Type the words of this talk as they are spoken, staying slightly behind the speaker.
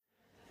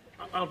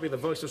I'll be the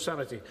voice of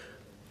sanity.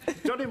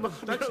 Johnny Mulder.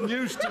 That's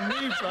news to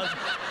me, Fred.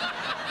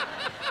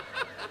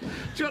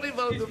 Johnny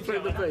Mulder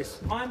played the bass.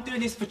 I'm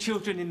doing this for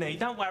children in need.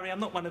 Don't worry, I'm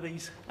not one of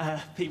these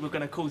people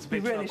going to cause a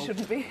bit You of really trouble.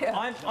 shouldn't be here.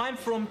 I'm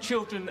from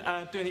Children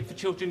Doing It for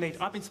Children in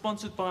Need. I've been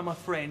sponsored by my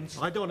friends.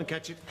 I don't want to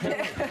catch it.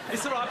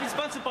 It's all right, I've been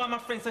sponsored by my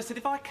friends. They said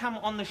if I come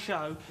on the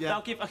show,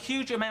 they'll give a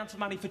huge amount of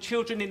money for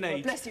children in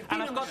need. bless you.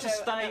 And I've got to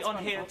stay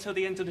on here till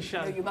the end of the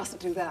show. No, you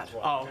mustn't do that.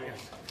 Oh,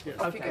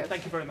 Off you go.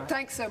 thank you very much.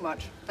 Thanks so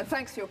much. And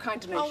thanks for your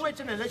kind donation. Oh, wait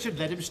a minute. They should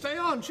let him stay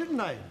on, shouldn't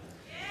they?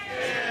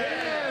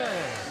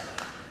 Yeah.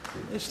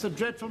 It's the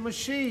dreadful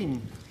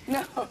machine. No.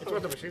 It's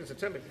not the machine, it's a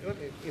television.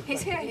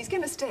 He's here. He's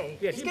going to stay.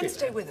 Yes, he's he'll going to be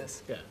stay there. with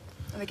us. Yeah.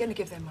 And they're going to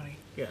give their money.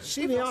 Yeah.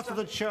 See me after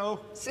the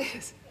show.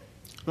 Seriously.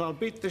 I'll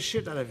beat the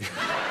shit out of you.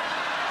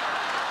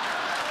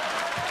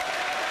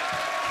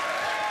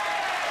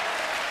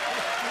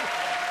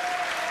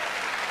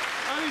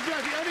 Only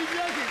joking.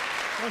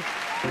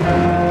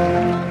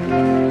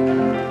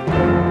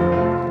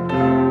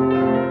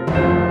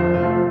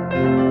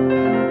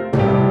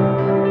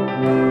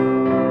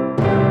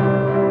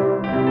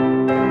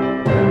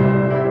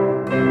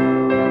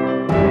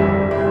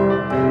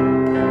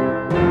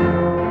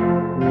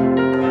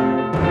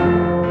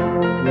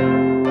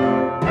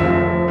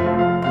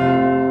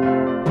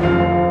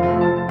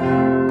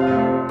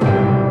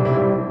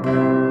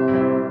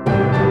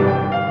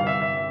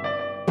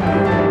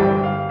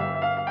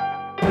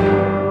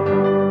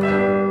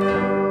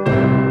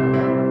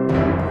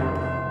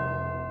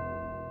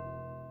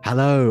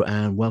 Hello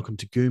and welcome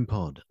to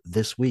GoonPod.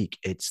 This week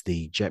it's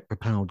the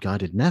jet-propelled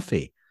guided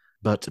Neffy.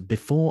 But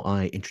before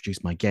I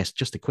introduce my guest,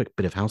 just a quick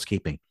bit of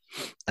housekeeping.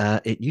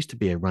 It used to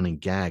be a running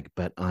gag,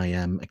 but I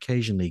am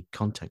occasionally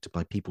contacted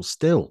by people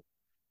still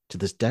to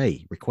this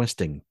day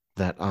requesting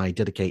that I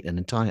dedicate an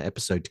entire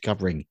episode to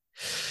covering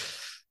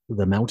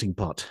the melting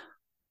pot.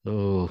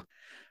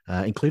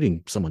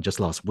 Including someone just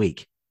last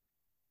week.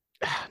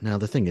 Now,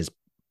 the thing is,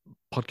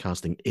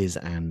 podcasting is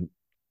an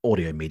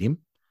audio medium.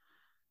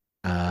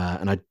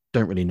 And I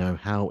don't really know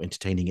how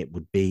entertaining it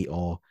would be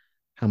or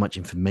how much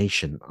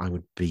information I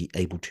would be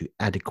able to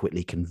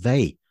adequately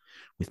convey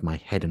with my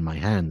head in my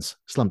hands,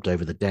 slumped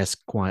over the desk,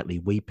 quietly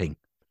weeping.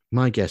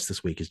 My guest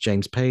this week is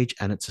James Page,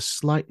 and it's a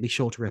slightly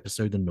shorter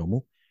episode than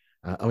normal,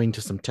 owing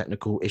to some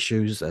technical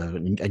issues, a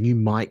new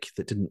mic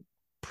that didn't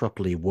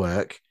properly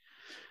work.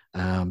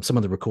 Some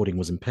of the recording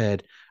was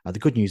impaired. The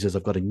good news is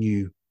I've got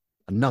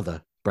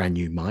another brand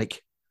new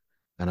mic,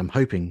 and I'm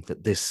hoping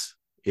that this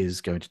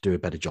is going to do a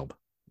better job.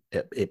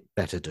 It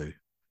better do.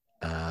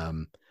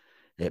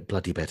 It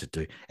bloody better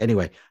do.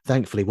 Anyway,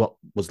 thankfully, what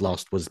was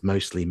lost was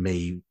mostly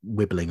me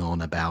wibbling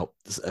on about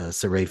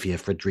Sarafia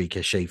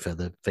Fredrika Schaefer,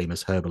 the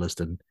famous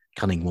herbalist and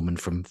cunning woman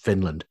from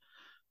Finland.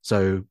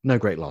 So no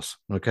great loss,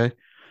 okay?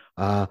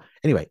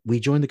 Anyway, we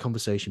joined the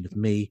conversation with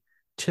me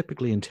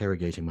typically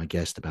interrogating my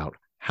guest about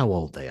how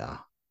old they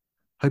are.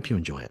 Hope you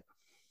enjoy it.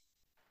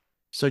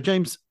 So,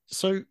 James,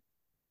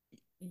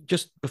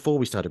 just before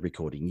we started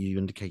recording,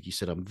 you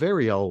said I'm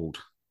very old.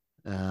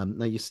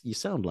 Now you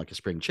sound like a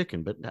spring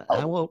chicken, but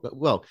how old?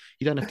 Well,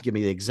 you don't have to give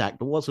me the exact,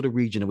 but what sort of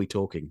region are we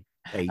talking?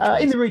 In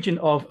the region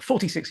of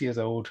 46 years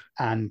old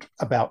and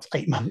about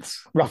 8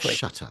 months, roughly. Oh,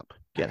 shut up.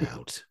 Get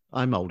out.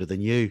 I'm older than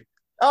you.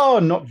 Oh,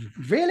 not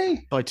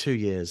really? By 2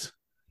 years.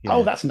 Yeah.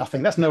 Oh, that's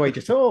nothing. That's no age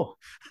at all.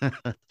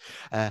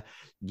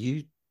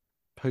 You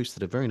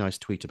posted a very nice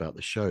tweet about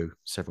the show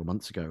several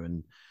months ago,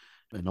 and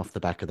off the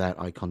back of that,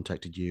 I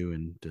contacted you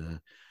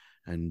and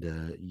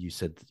you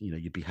said,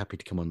 you'd be happy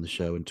to come on the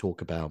show and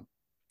talk about,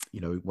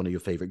 one of your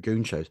favorite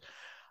Goon shows.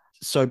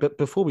 So, but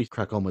before we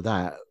crack on with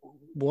that,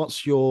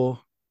 what's your,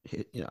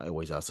 I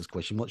always ask this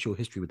question, what's your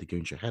history with the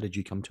Goon show? How did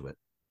you come to it?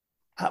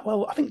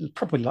 Well, I think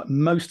probably like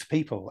most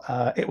people,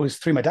 it was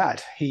through my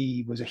dad.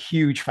 He was a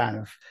huge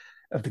fan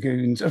of the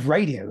Goons, of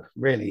radio,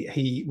 really.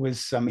 He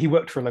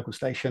worked for a local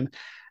station,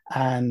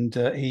 and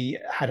he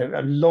had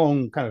a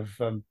long kind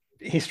of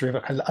history of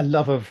a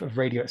love of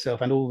radio itself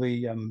and all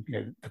the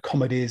the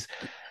comedies.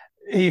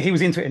 He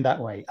was into it in that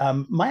way.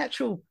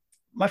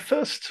 My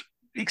first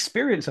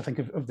experience, I think,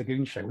 of the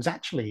Goon show was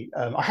actually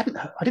I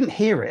didn't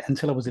hear it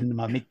until I was in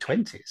my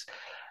mid-20s.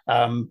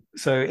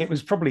 So it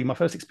was probably my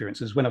first experience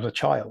was when I was a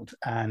child,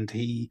 and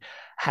he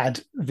had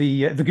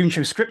the Goon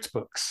show script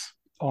books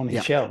on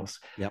his shelves.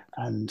 Yep.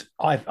 And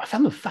I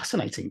found them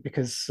fascinating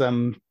because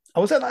I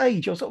was at that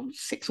age, I was sort of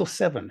 6 or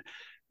 7,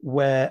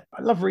 where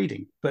I love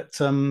reading, but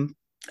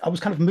I was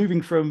kind of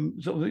moving from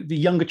sort of the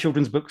younger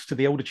children's books to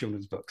the older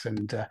children's books.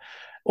 And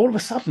all of a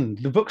sudden,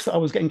 the books that I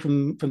was getting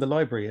from the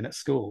library and at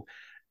school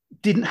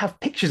didn't have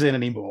pictures in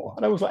anymore.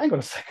 And I was like, hang on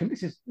a second,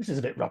 this is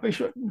a bit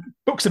rubbish.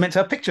 Books are meant to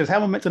have pictures. How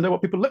am I meant to know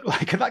what people look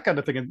like and that kind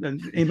of thing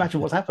and imagine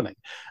what's happening?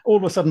 All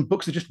of a sudden,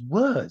 books are just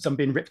words. I'm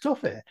being ripped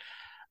off here.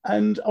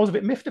 And I was a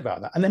bit miffed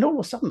about that. And then all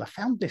of a sudden, I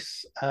found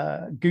this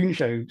Goon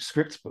show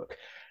script book.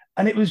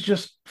 And it was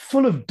just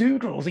full of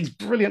doodles, these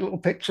brilliant little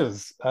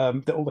pictures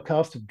that all the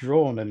cast had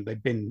drawn and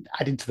they'd been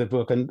added to the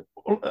book. And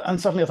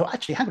suddenly I thought,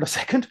 actually, hang on a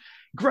second,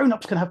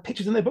 grown-ups can have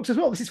pictures in their books as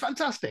well. This is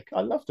fantastic.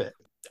 I loved it.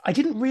 I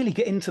didn't really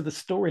get into the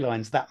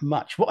storylines that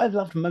much. What I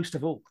loved most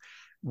of all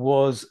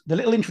was the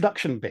little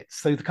introduction bits.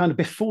 So the kind of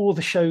before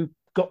the show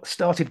got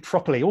started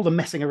properly, all the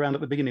messing around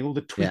at the beginning, all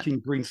the tweaking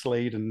green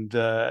slate and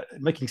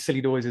making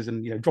silly noises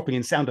and dropping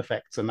in sound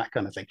effects and that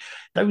kind of thing.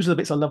 Those are the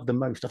bits I loved the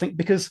most. I think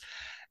because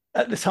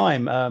at the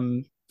time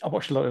I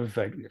watched a lot of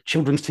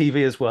children's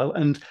TV as well,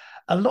 and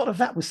a lot of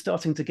that was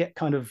starting to get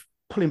kind of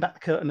pulling back the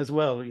curtain as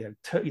well,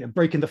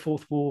 breaking the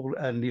fourth wall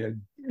and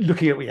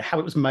looking at how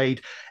it was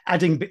made,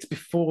 adding bits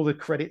before the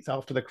credits,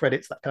 after the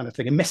credits, that kind of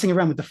thing, and messing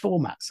around with the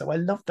format. So I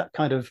loved that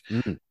kind of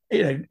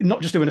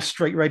not just doing a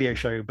straight radio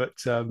show, but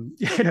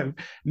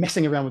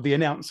messing around with the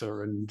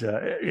announcer and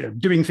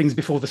doing things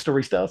before the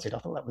story started. I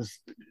thought that was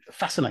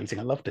fascinating.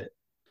 I loved it.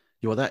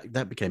 Yeah, well,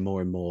 that became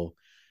more and more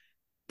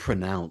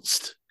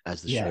pronounced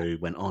as the show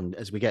went on.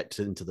 As we get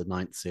into the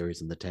 9th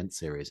series and the 10th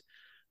series,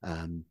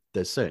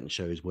 there's certain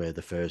shows where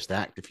the first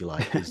act, if you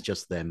like, is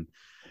just them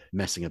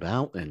messing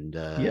about and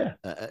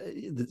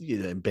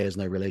it bears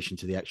no relation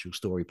to the actual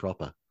story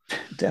proper.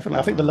 Definitely.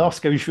 I think the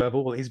last Go show of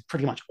all is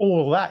pretty much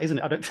all that, isn't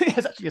it? I don't think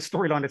there's actually a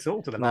storyline at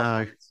all to the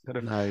last.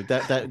 No,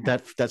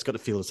 that's got to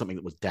feel something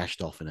that was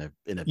dashed off in a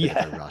bit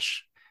of a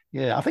rush.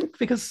 Yeah, I think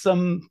because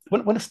when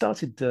I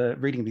started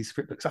reading these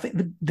script books, I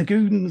think the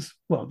Goons,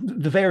 well,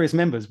 the various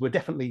members were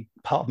definitely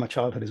part of my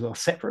childhood as well,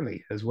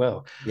 separately as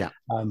well. Yeah.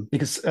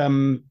 Because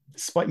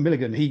Spike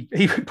Milligan, he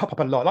would pop up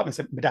a lot. Like I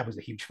said, my dad was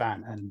a huge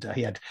fan, and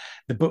he had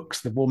the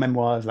books, the war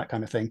memoirs, that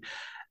kind of thing.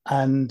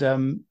 And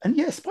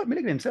Spike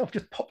Milligan himself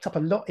just popped up a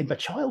lot in my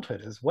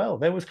childhood as well.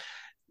 There was,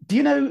 do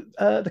you know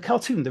the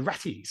cartoon, The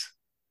Ratties?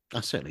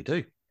 I certainly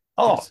do.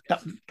 Oh,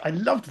 I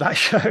loved that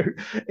show.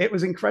 It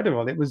was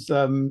incredible. It was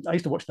I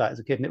used to watch that as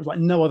a kid, and it was like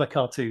no other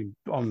cartoon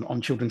on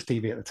children's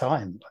TV at the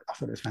time. I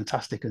thought it was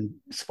fantastic, and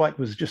Spike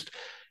was just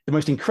the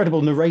most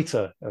incredible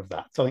narrator of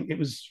that. So I think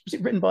was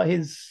it written by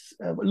his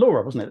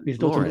Laura, wasn't it? His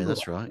daughter. Laura,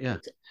 that's right. Yeah,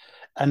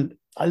 and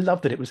I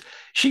loved it.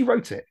 She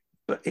wrote it,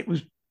 but it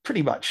was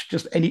pretty much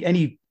just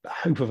any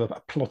hope of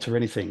a plot or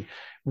anything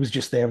was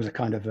just there as a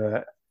kind of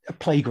a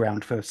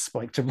playground for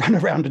Spike to run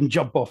around and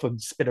jump off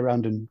and spin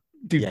around and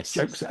do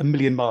jokes at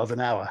 1,000,000 miles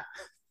an hour.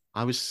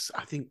 I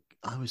think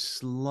I was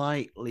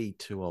slightly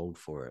too old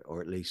for it,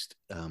 or at least,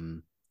 I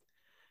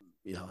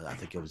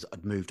think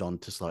I'd moved on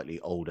to slightly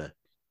older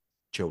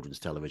children's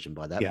television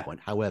by that point.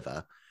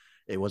 However,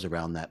 it was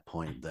around that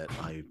point that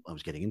I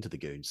was getting into the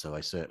Goons, so I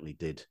certainly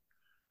did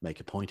make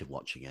a point of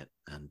watching it.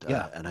 And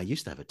I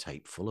used to have a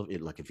tape full of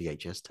it, like a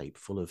VHS tape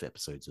full of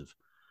episodes of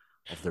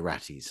the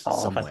Ratties.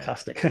 Oh, somewhere.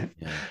 Fantastic!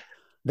 Yeah.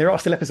 There are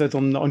still episodes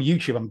on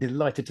YouTube. I'm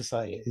delighted to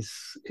say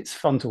it's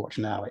fun to watch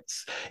now.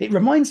 It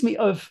reminds me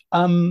of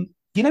the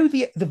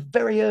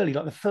very early,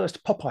 like the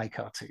first Popeye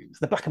cartoons,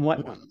 the black and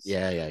white ones.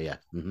 Yeah.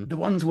 Mm-hmm. The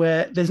ones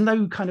where there's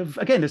no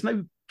there's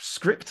no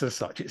script as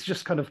such. It's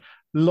just kind of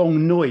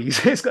long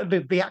noise. It's got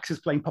the actors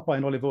playing Popeye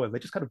and Olive Oyl. They're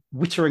just kind of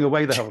wittering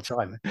away the whole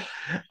time.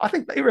 I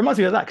think it reminds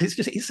me of that because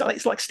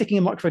it's like sticking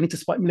a microphone into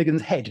Spike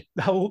Milligan's head.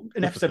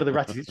 An episode of the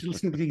Ratties. It's just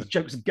listening to these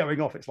jokes going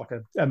off. It's like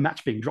a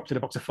match being dropped in a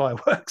box of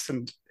fireworks,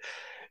 and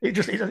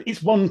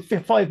it's one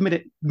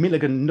 5-minute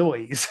Milligan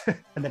noise,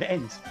 and then it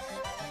ends.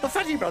 The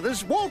Fatty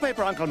Brothers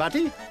wallpaper, Uncle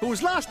Matty, who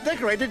was last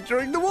decorated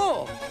during the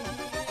war.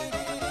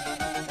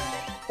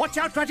 Watch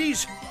out,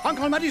 Fatties!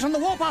 Uncle Matty's on the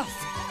warpath.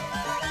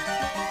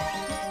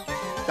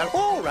 They're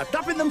all wrapped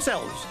up in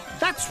themselves.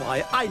 That's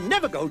why I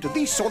never go to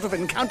these sort of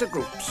encounter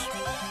groups.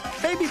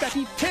 Baby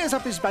Batty tears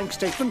up his bank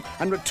statement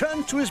and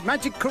returns to his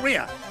magic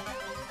career.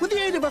 With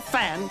the aid of a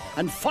fan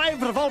and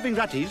 5 revolving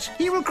ratties,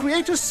 he will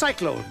create a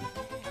cyclone.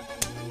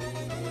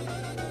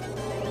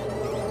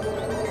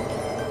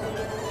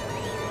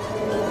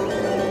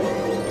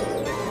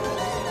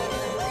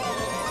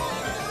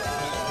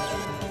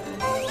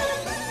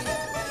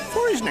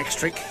 Next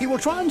trick, he will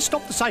try and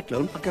stop the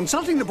cyclone by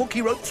consulting the book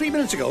he wrote 3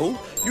 minutes ago,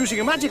 using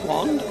a magic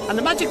wand and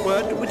the magic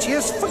word which he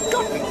has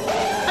forgotten.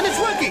 And it's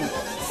working!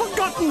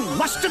 Forgotten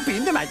must have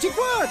been the magic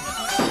word!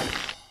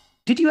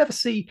 Did you ever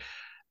see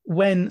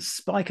when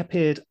Spike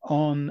appeared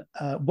on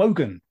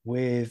Wogan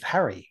with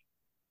Harry?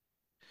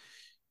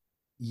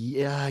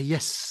 Yeah,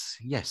 yes.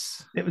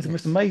 It was the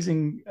most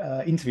amazing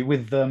interview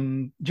with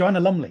Joanna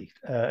Lumley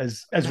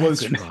as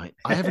Wogan. Right.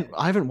 I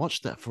haven't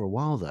watched that for a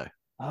while though.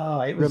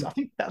 I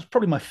think that was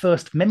probably my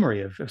first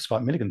memory of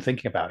Spike Milligan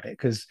thinking about it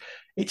because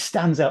it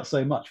stands out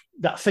so much.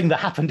 That thing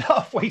that happened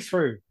halfway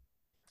through.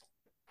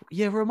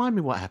 Yeah, remind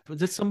me what happened.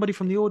 Did somebody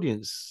from the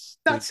audience?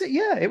 That's it.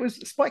 Yeah, it was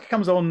Spike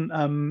comes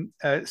on,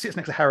 sits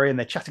next to Harry, and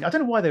they're chatting. I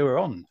don't know why they were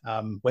on,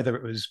 whether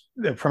it was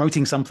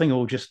promoting something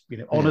or just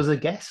on as a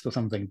guest or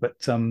something. But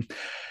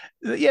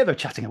they're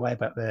chatting away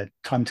about their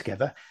time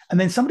together, and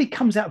then somebody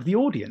comes out of the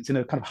audience in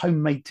a kind of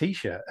homemade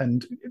T-shirt,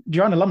 and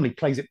Joanna Lumley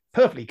plays it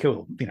perfectly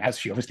cool, as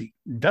she obviously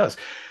does.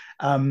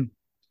 And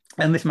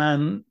this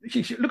man,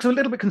 she looks a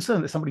little bit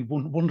concerned that somebody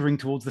wandering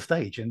towards the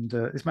stage, and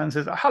this man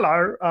says,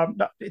 "Hello,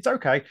 no, it's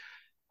okay.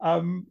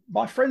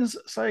 My friends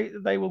say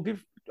they will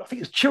give, I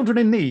think it's children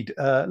in need,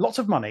 lots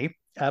of money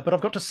but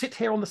I've got to sit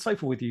here on the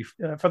sofa with you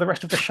for the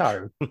rest of the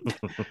show.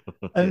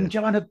 And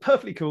Joanna,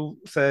 perfectly cool,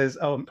 says,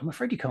 "Oh, I'm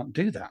afraid you can't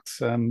do that.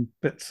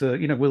 But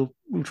we'll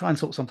try and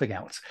sort something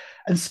out."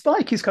 And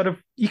Spike is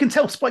you can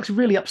tell Spike's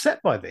really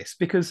upset by this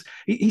because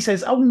he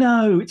says, "Oh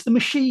no, it's the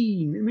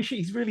machine. The machine."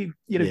 He's really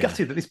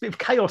gutted that this bit of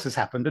chaos has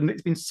happened and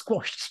it's been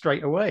squashed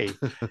straight away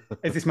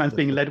as this man's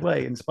being led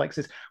away. And Spike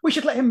says, "We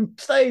should let him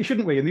stay,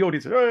 shouldn't we?" And the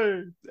audience,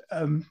 "Hey!"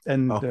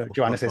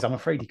 Joanna says, "I'm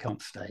afraid he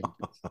can't stay,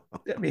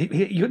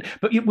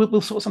 but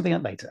we'll sort something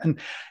out later." And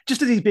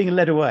just as he's being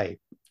led away,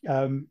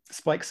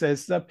 Spike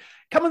says,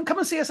 come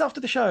and see us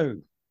after the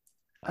show."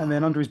 And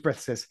then under his breath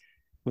says,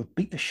 "We'll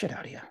beat the shit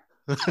out of you."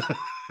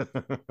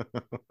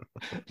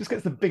 Just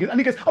gets the biggest, and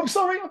he goes, I'm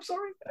sorry.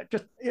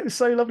 It was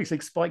so lovely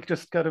seeing Spike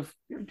just kind of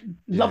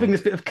loving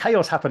this bit of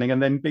chaos happening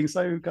and then being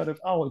so kind of,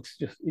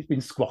 it's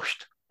been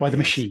squashed by the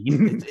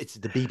machine. It's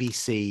the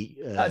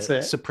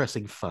BBC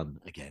suppressing fun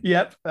again.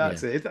 Yep,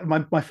 that's it.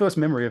 My first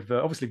memory of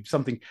obviously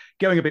something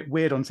going a bit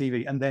weird on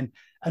TV and then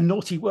a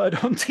naughty word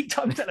on tea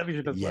time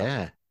television as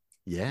well.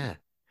 Yeah.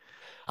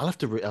 I'll have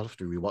to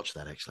rewatch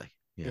that actually.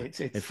 Yeah,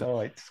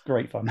 it's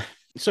great fun.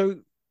 So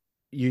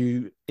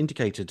you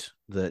indicated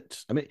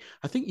that. I mean,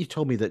 I think you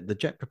told me that the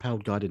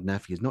jet-propelled guided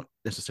Naffy is not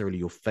necessarily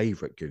your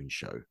favorite Goon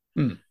show,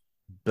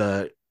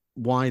 but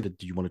why do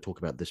you want to talk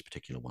about this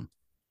particular one?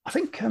 I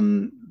think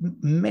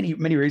many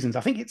reasons.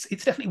 I think it's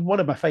definitely one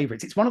of my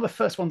favorites. It's one of the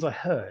first ones I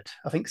heard.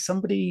 I think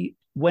somebody,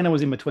 when I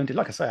was in my 20s,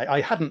 like I say,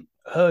 I hadn't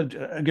heard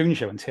a Goon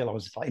show until I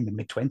was like in the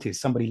mid-20s.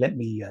 Somebody lent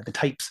me the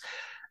tapes,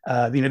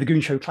 the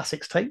Goon Show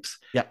Classics tapes.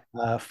 Yeah.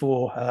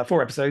 For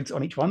 4 episodes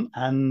on each one,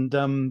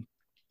 and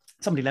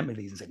somebody lent me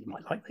these and said, "You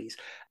might like these."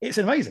 It's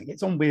amazing.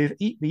 It's on with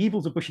The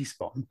Evils of Bushy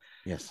Spawn,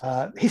 yes,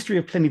 History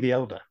of Pliny the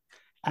Elder,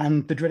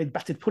 and the dreaded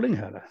Battered Pudding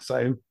Hurler.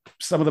 So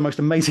some of the most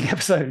amazing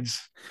episodes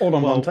all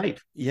on one tape.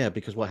 Yeah,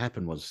 because what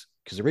happened was,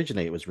 because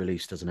originally it was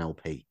released as an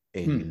LP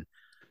in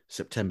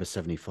September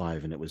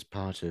 75, and it was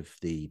part of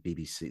the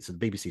BBC. So the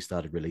BBC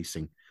started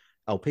releasing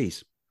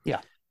LPs.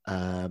 Yeah.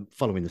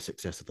 Following the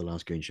success of The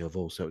Last Goon Show of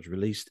All. So it was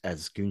released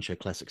as Goon Show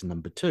Classics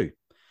number 2,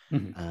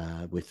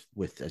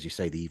 with, as you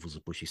say, The Evils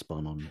of Bushy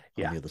Spawn on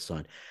the other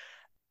side.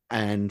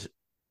 And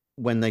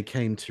when they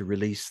came to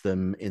release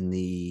them in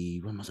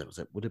when was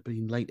it? Would it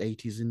be late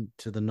 80s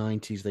into the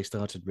 90s? They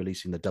started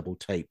releasing the double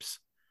tapes.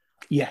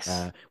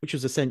 Yes. Which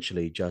was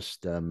essentially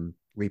just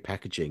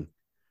repackaging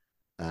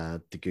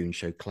the Goon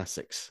Show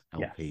Classics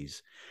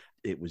LPs.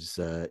 Yeah. It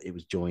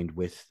was joined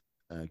with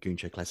Goon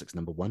Show Classics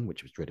number 1,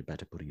 which was Dreaded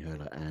Battered Pudding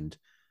Hurler and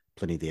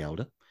Pliny the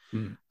Elder.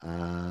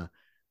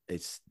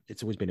 It's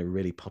always been a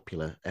really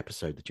popular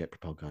episode, the Jet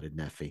Propelled Guided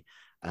Naffy.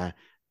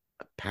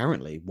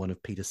 Apparently one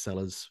of Peter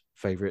Sellers'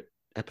 favorite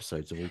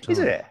episodes of all time. Is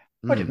it?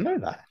 I didn't know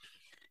that.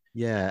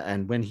 Yeah,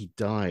 and when he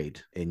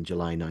died in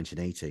July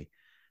 1980,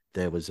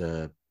 there was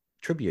a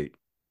tribute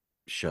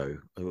show.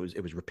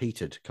 It was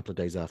repeated a couple of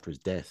days after his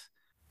death.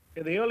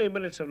 In the early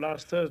minutes of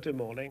last Thursday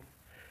morning,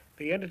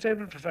 the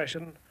entertainment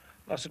profession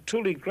lost a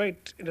truly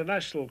great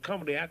international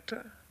comedy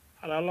actor,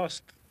 and I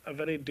lost a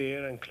very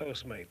dear and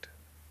close mate.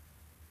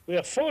 We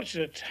are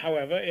fortunate,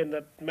 however, in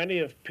that many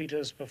of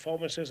Peter's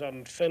performances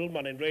on film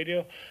and in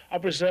radio are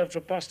preserved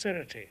for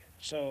posterity,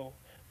 so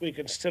we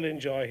can still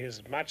enjoy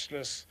his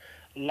matchless,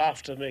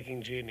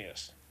 laughter-making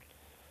genius.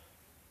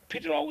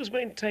 Peter always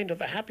maintained that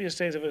the happiest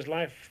days of his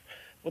life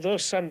were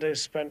those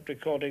Sundays spent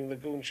recording The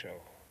Goon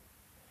Show.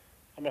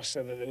 I must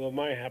say that they were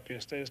my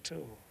happiest days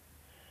too.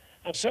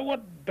 And so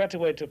what better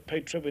way to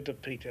pay tribute to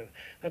Peter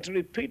than to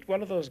repeat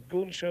one of those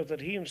Goon shows that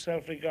he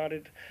himself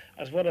regarded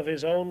as one of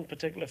his own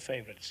particular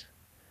favorites,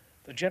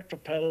 the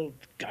jet-propelled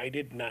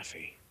guided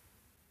Naffy.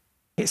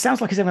 It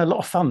sounds like he's having a lot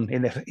of fun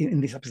in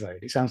this episode.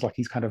 It sounds like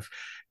he's kind of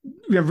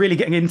really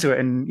getting into it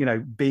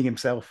and being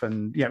himself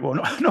and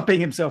not being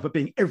himself but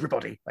being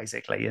everybody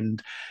basically,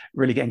 and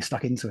really getting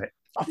stuck into it.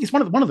 It's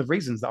one of the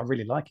reasons that I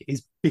really like it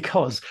is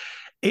because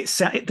the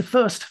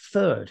first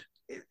third.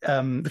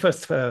 The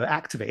first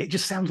act of it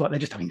just sounds like they're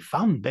just having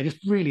fun. They're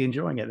just really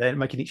enjoying it. They're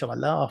making each other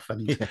laugh,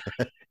 and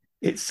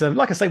it's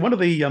like I say, one of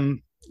the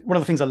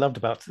things I loved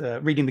about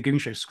reading the Goon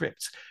Show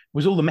scripts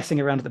was all the messing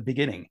around at the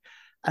beginning.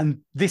 And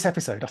this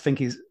episode, I think,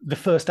 is the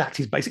first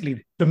act is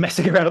basically the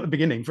messing around at the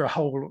beginning for a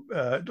whole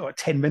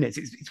 10 minutes.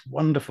 It's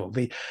wonderful.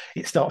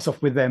 It starts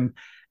off with them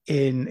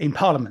in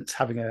Parliament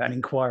having an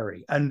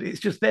inquiry, and it's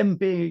just them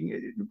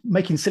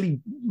making silly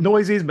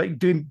noises,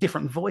 doing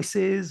different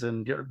voices,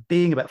 and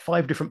being about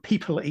 5 different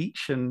people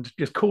each, and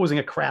just causing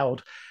a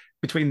crowd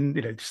between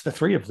just the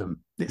 3 of them.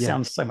 It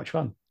sounds so much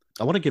fun.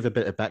 I want to give a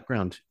bit of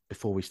background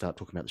before we start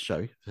talking about the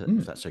show,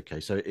 if that's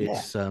okay. So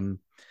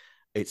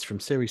it's from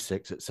Series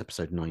 6. It's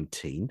episode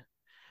 19,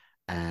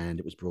 and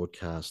it was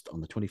broadcast on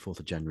the 24th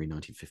of January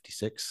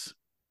 1956.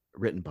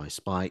 Written by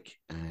Spike,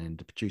 and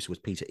the producer was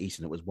Peter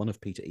Eaton. It was one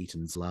of Peter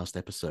Eaton's last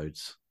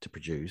episodes to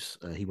produce.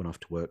 He went off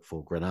to work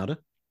for Granada.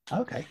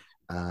 Okay.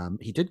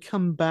 He did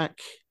come back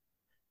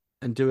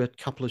and do a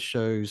couple of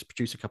shows,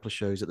 produce a couple of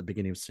shows at the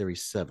beginning of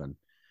Series 7.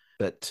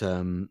 But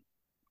who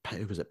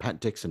was it? Pat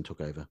Dixon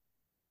took over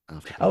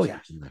after Peter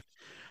Eaton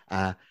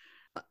left.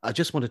 I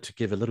just wanted to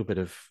give a little bit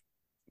of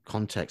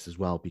context as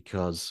well,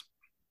 because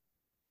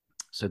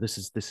so this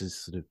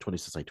is sort of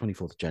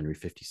 24th of January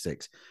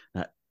 56.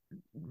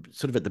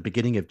 Sort of at the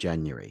beginning of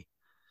January,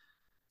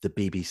 the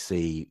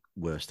BBC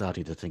were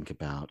starting to think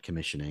about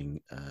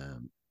commissioning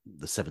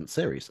the 7th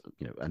series,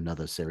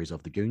 another series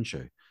of the Goon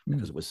Show,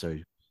 because it was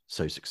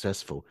so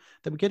successful.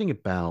 They were getting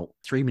about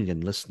 3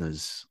 million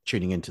listeners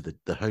tuning into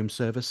the home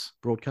service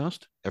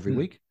broadcast every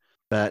week.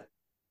 But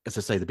as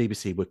I say, the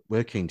BBC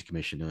were keen to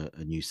commission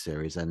a new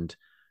series, and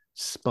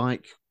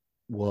Spike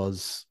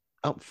was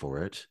up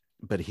for it,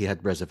 but he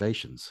had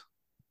reservations.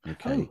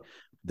 Okay. Oh.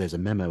 There's a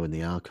memo in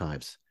the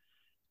archives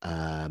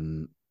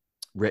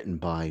written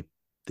by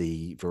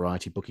the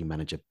Variety booking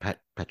manager,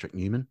 Patrick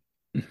Newman.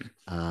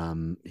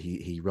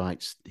 He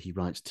writes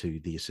to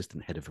the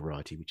assistant head of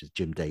Variety, which is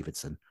Jim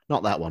Davidson.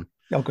 Not that one.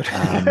 Oh, good.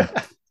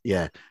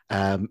 Yeah.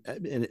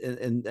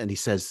 And he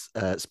says,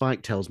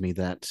 Spike tells me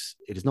that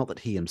it is not that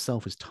he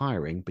himself is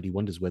tiring, but he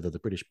wonders whether the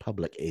British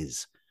public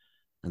is,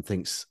 and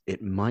thinks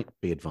it might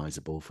be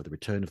advisable for the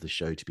return of the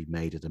show to be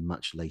made at a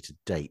much later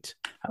date.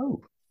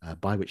 Oh.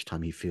 By which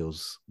time he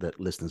feels that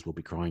listeners will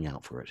be crying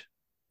out for it.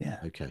 Yeah.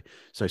 Okay.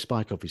 So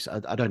Spike,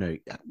 obviously, I don't know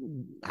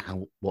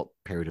what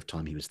period of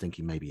time he was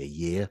thinking, maybe a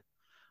year,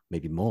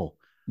 maybe more,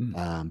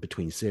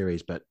 between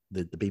series, but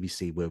the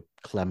BBC were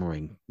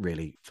clamoring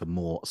really for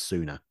more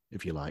sooner,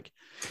 if you like.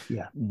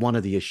 Yeah. One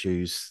of the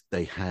issues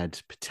they had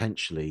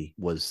potentially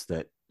was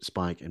that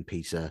Spike and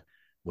Peter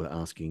were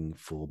asking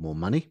for more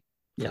money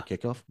for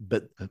kickoff,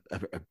 but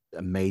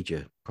a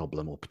major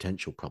problem or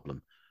potential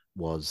problem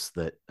was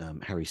that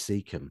Harry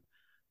Seacombe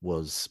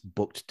was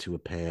booked to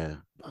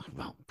appear,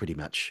 well, pretty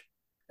much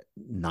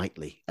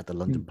nightly at the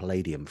London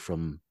Palladium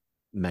from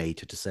May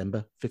to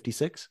December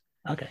 56.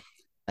 Okay.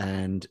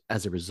 And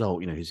as a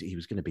result, he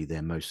was going to be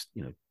there most,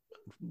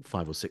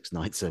 5 or 6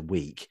 nights a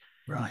week.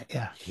 Right,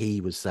 yeah.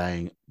 He was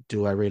saying,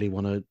 do I really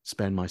want to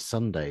spend my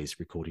Sundays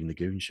recording the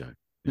Goon Show?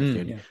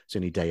 It's the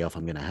only day off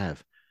I'm going to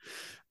have.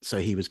 So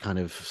he was kind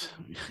of,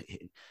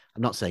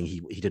 I'm not saying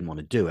he didn't want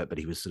to do it, but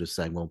he was sort of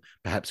saying, well,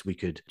 perhaps we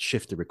could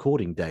shift the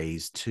recording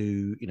days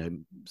to,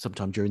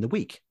 sometime during the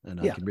week,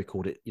 and I can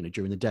record it,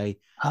 during the day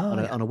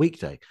on a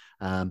weekday.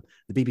 The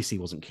BBC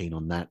wasn't keen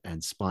on that,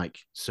 and Spike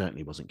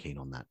certainly wasn't keen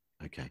on that.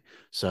 Okay.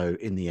 So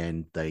in the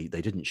end, they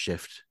didn't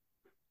shift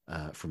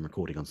from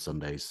recording on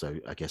Sundays. So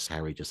I guess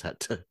Harry just had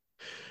to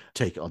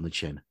take it on the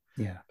chin.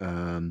 Yeah.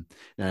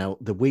 Now,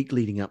 the week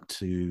leading up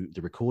to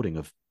the recording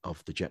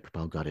of the jet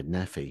propelled guided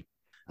Neffy,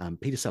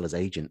 Peter Sellers'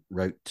 agent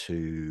wrote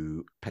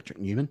to Patrick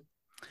Newman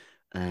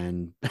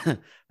and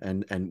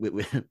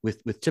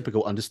with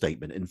typical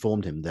understatement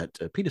informed him that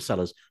Peter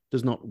Sellers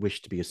does not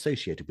wish to be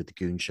associated with the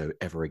Goon Show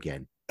ever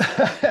again.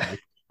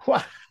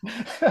 What?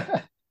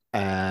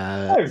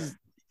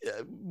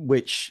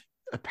 Which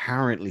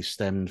apparently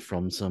stemmed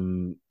from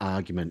some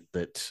argument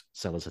that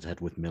Sellers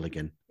had with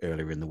Milligan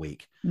earlier in the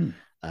week,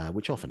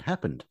 which often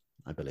happened,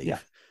 I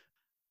believe.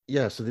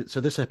 Yeah. So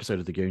this episode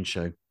of the Goon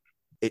Show,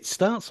 it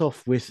starts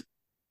off with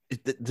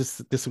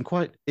there's some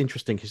quite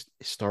interesting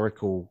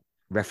historical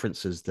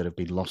references that have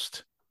been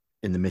lost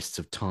in the mists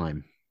of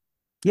time.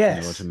 Yes.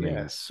 You know what I mean?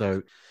 Yes.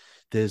 So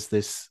there's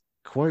this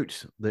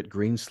quote that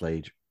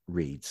Greenslade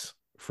reads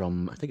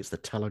from, I think it's the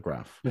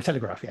Telegraph. The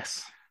Telegraph,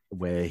 yes.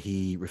 Where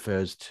he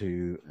refers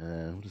to,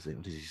 what does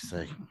he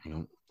say? Hang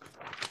on.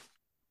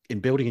 In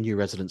building a new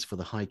residence for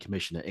the High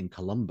Commissioner in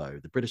Colombo,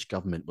 the British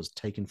government was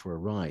taken for a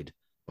ride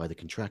by the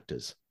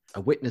contractors. A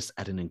witness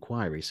at an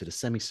inquiry said a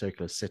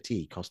semicircular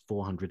settee cost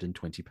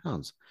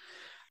 £420.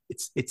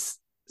 It's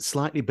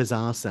slightly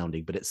bizarre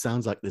sounding, but it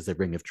sounds like there's a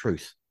ring of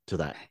truth to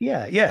that.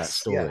 That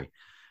story.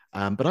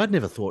 Yeah. But I'd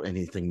never thought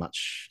anything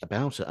much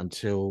about it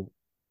until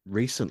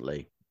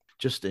recently.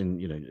 Just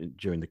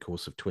during the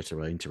course of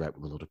Twitter, I interact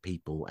with a lot of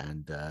people,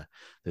 and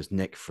there's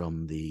Nick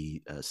from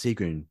the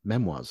Seagoon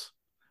Memoirs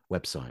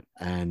website,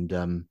 and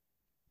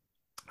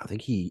I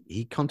think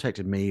he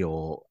contacted me,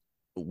 or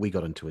we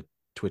got into a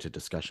Twitter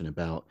discussion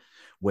about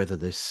whether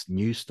this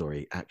news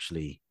story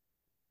actually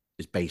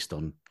is based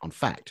on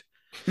fact.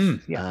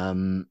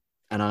 And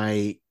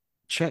I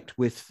checked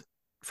with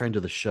friend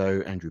of the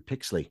show, Andrew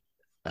Pixley.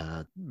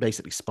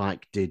 Basically,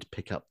 Spike did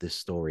pick up this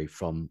story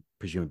from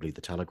presumably the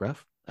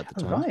Telegraph at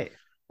the time, right,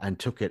 and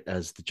took it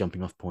as the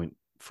jumping off point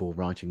for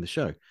writing the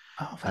show.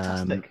 Oh,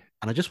 fantastic.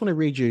 And I just want to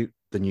read you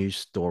the news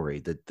story,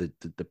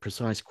 the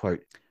precise quote: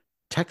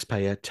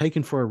 taxpayer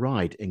taken for a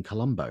ride in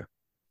Colombo.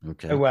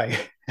 Okay. No way.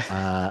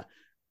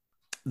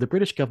 The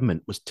British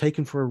government was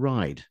taken for a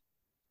ride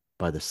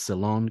by the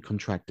Ceylon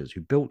contractors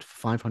who built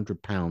for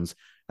 £500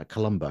 at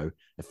Colombo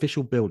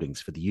official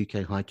buildings for the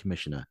UK High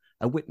Commissioner,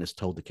 a witness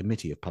told the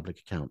Committee of Public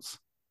Accounts.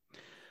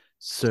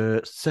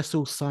 Sir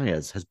Cecil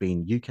Sayers has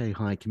been UK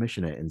High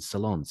Commissioner in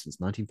Ceylon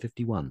since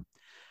 1951.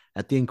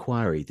 At the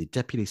inquiry, the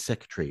Deputy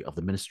Secretary of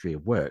the Ministry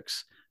of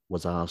Works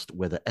was asked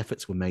whether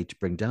efforts were made to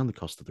bring down the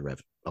cost of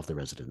the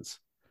residence.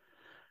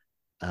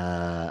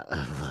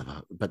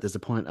 But there's a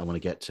point I want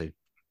to get to.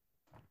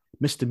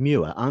 Mr.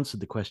 Muir answered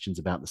the questions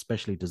about the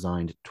specially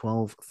designed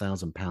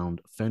 £12,000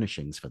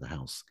 furnishings for the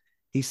house.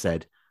 He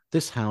said,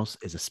 This house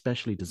is a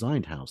specially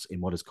designed house in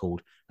what is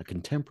called a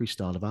contemporary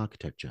style of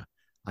architecture.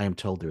 I am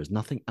told there is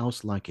nothing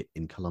else like it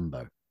in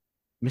Colombo.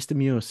 Mr.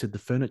 Muir said the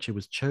furniture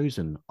was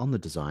chosen on the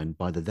design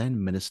by the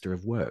then Minister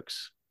of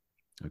Works.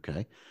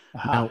 Okay.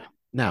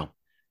 Now,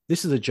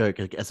 this is a joke.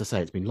 As I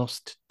say, it's been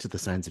lost to the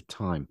sands of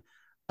time.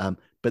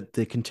 But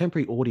the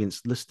contemporary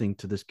audience listening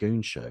to this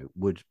Goon show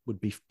would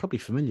be probably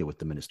familiar with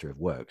the Minister of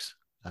Works,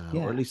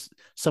 or at least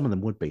some of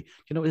them would be. Do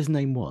you know what his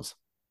name was?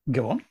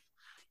 Go on.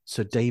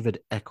 Sir David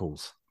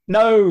Eccles.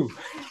 No.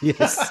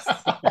 Yes.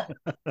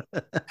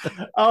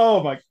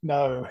 Oh my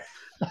no.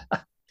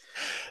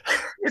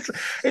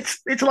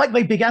 It's like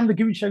they began the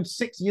Goon Show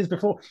 6 years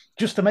before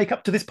just to make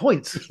up to this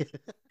point.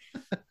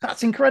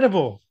 That's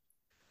incredible.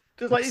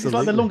 It's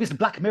like the longest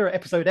Black Mirror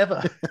episode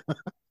ever.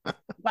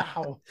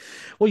 Wow.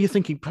 Well, you're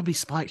thinking probably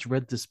Spike's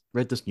read this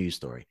news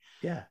story.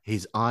 Yeah.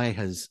 His eye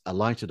has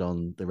alighted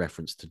on the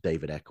reference to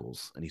David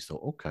Eccles, and he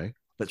thought, okay,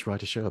 let's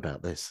write a show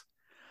about this.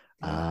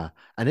 Yeah.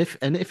 And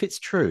if it's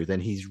true,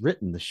 then he's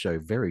written the show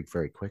very,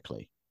 very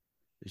quickly.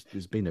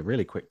 There's been a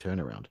really quick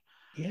turnaround.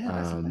 Yeah,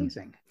 that's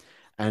amazing.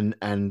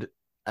 And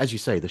as you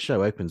say, the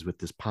show opens with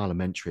this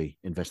parliamentary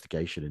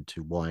investigation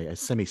into why a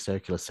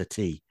semicircular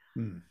settee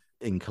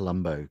in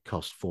Colombo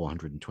cost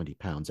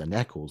 £420, and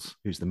Eccles,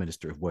 who's the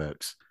Minister of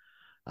Works,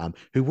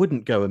 who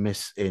wouldn't go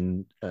amiss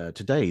in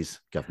today's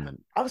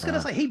government. I was going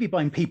to say he'd be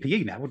buying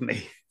PPE now, wouldn't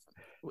he?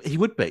 He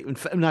would be.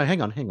 No,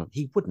 hang on.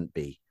 He wouldn't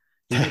be.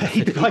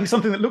 He'd be buying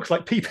something that looks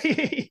like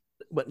PPE.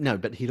 But no,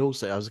 but he'd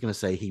also, I was going to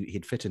say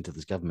he'd fit into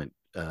this government,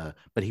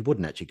 but he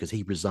wouldn't actually, because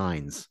he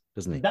resigns,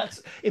 doesn't he?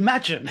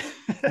 Imagine.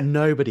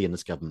 Nobody in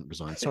this government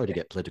resigns. Sorry to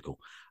get political.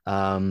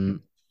 But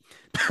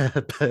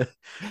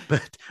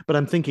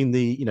I'm thinking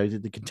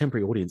the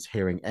contemporary audience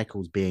hearing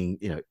Eccles being,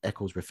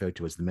 Eccles referred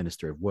to as the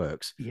Minister of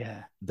Works.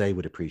 Yeah. They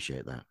would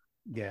appreciate that.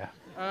 Yeah.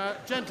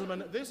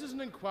 Gentlemen, this is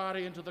an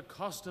inquiry into the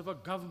cost of a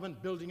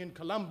government building in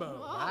Colombo.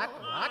 What?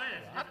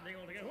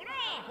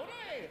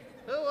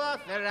 Who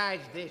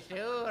authorized this?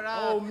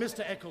 Oh,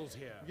 Mr. Eccles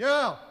here.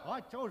 Yeah,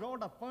 I chose all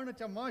the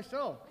furniture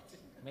myself.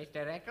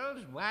 Mr.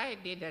 Eccles, why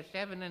did a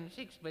 7 and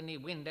 6-penny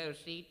window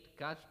seat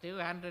cost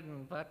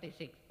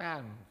 £246?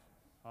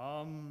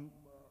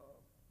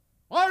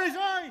 I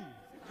resign!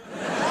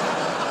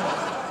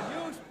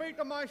 You speak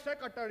to my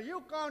secretary.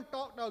 You can't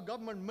talk to a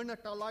government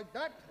minister like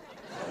that.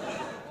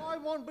 I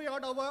won't be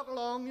out of work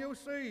long, you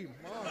see.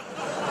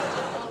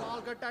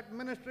 I'll get that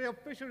Ministry of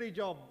Fishery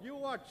job. You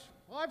watch.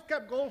 I've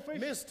kept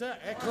goldfish. Mr.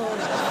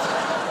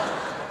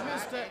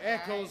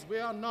 Eccles, we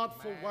are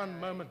not for one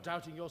moment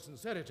doubting your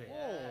sincerity.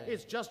 Oh.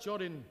 It's just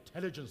your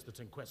intelligence that's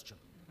in question.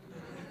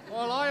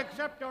 Well, I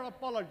accept your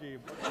apology.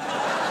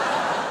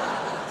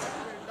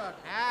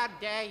 How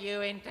dare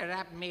you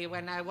interrupt me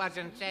when I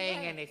wasn't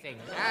saying anything?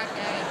 How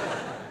dare you?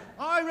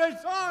 I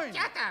resign!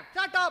 Shut up!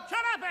 Shut up!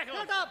 Shut up, Eccles!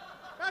 Shut up!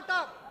 Shut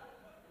up!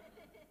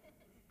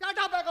 Shut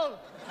up, Eccles!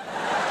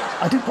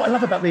 I do quite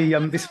love about the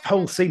this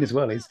whole scene as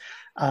well is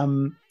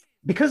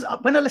because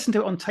when I listened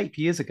to it on tape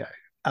years ago,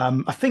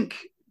 I think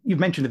you've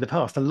mentioned in the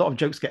past a lot of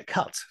jokes get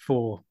cut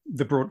for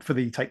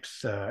the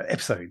tapes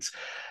episodes.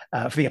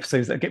 For the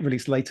episodes that get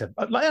released later,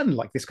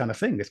 like this kind of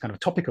thing, this kind of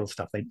topical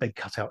stuff, they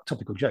cut out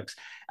topical jokes.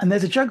 And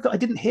there's a joke that I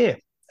didn't hear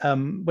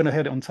when I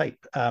heard it on tape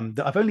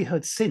that I've only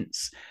heard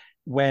since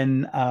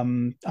when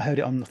I heard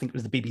it on, I think it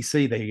was the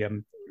BBC. They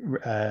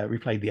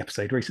replayed the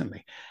episode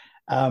recently.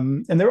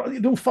 And they're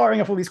all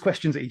firing off all these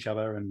questions at each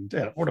other. And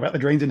what about the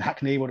drains in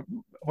Hackney? What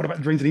about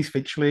the drains in East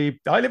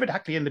Finchley? I live in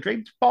Hackney and the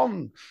drains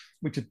pong,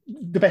 which is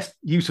the best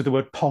use of the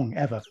word pong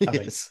ever, I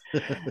think. Yes.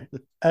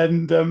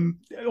 And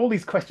all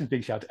these questions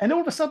being shouted. And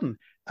all of a sudden,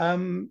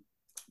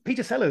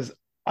 Peter Sellers,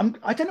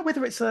 I don't know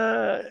whether it's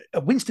a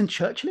Winston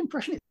Churchill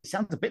impression. It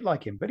sounds a bit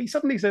like him, but he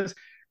suddenly says,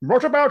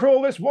 "What about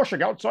all this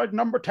washing outside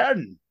number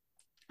 10?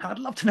 I'd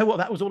love to know what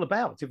that was all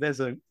about.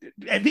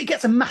 If he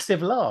gets a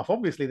massive laugh,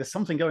 obviously there's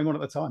something going on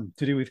at the time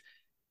to do with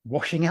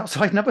washing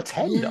outside number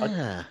 10.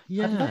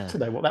 Yeah, I'd love to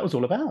know what that was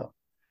all about.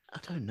 I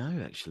don't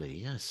know, actually.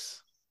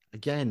 Yes.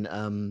 Again,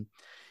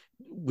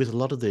 with a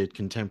lot of the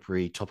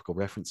contemporary topical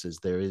references,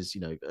 there is,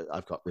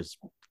 I've got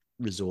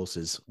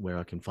resources where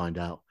I can find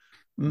out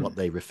what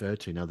they refer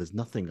to. Now, there's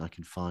nothing I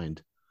can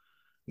find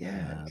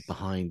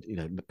behind,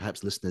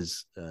 perhaps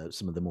listeners,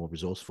 some of the more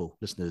resourceful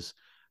listeners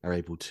are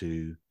able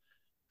to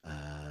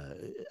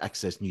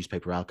access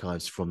newspaper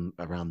archives from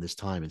around this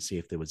time and see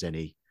if there was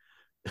any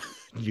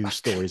news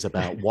stories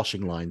about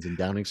washing lines in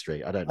Downing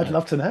Street. I don't know. I'd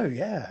love to know.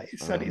 Yeah,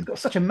 it's got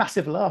such a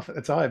massive laugh at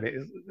the time.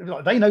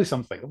 Like they know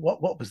something.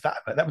 What was that?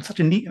 That was such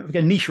a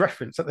niche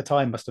reference at the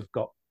time. Must have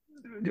got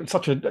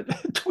such a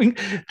tweet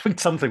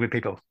something with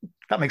people.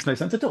 That makes no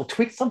sense at all.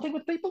 Tweet something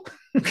with people.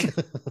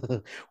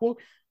 Well,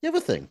 the other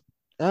thing,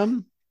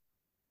 there's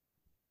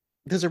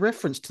a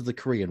reference to the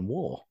Korean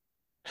War.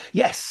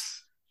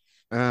 Yes.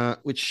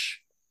 Which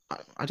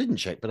I didn't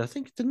check, but I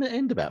think didn't it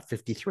end about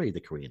 1953,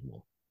 the Korean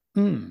War?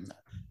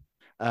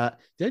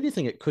 The only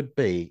thing it could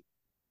be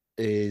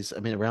is,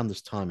 around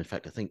this time, in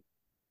fact, I think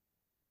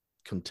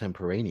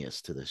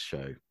contemporaneous to this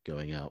show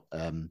going out,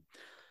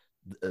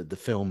 the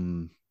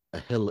film A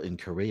Hill in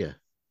Korea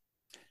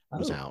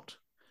was out.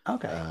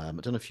 Okay. I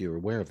don't know if you're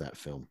aware of that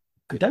film.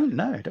 I don't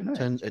know.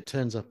 It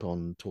turns up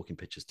on Talking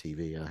Pictures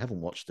TV. I haven't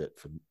watched it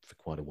for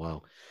quite a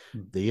while.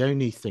 Hmm. The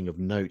only thing of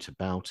note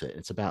about it,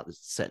 it's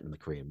set in the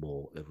Korean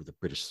War with the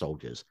British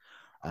soldiers.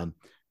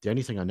 The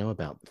only thing I know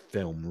about the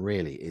film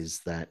really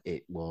is that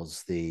it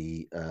was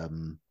the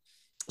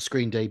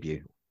screen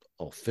debut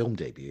or film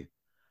debut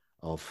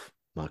of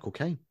Michael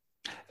Caine.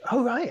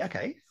 Oh, right.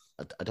 Okay.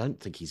 I don't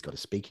think he's got a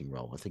speaking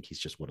role. I think he's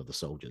just one of the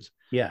soldiers.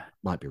 Yeah.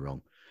 Might be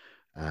wrong.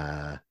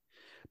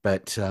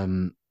 But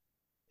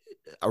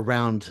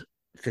around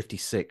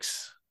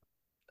 56,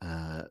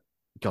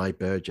 Guy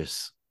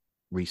Burgess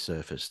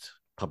resurfaced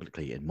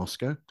publicly in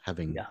Moscow,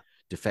 having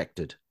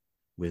defected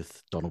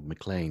with Donald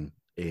McLean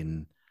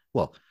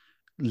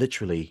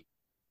literally,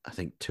 I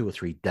think 2 or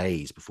 3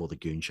 days before the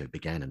Goon Show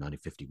began in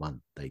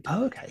 1951.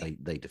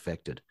 They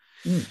defected.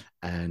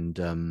 And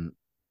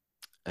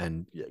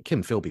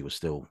Kim Philby was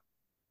still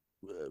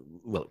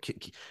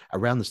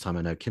around this time.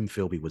 I know Kim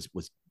Philby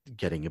was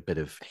getting a bit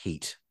of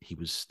heat. He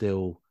was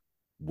still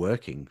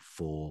working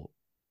for,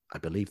 I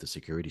believe, the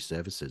security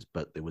services,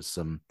 but there was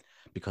some,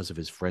 because of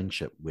his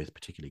friendship with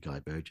particularly Guy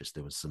Burgess,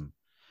 there was some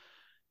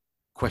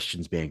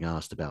questions being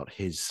asked about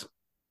his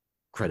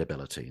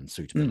credibility and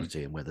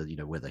suitability and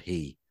whether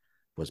he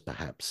was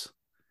perhaps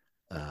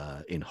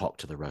in hock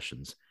to the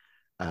Russians.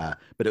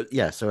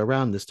 So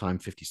around this time,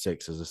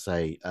 56, as I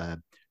say,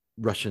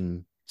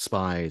 Russian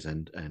spies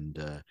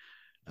and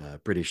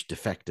British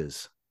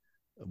defectors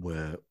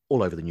were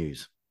all over the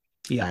news.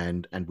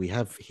 And we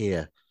have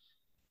here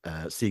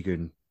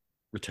Seagoon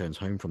returns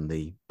home from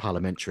the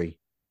parliamentary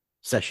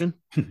session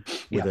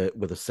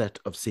with a set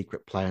of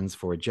secret plans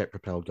for a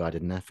jet-propelled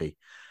guided NAAFI,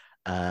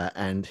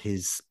 and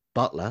his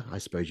butler, I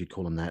suppose you'd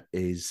call him that,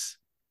 is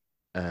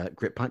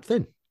Grit Pipe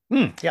Thin.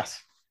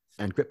 Yes.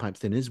 And Grit Pipe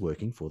Thin is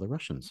working for the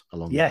Russians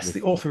along. Yes,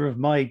 the author of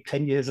my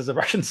 10 Years as a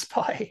Russian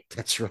Spy.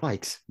 That's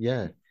right.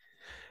 Yeah.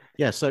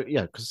 So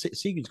because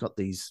Seagoon's got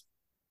these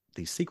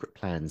secret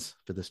plans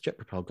for this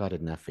jet-propelled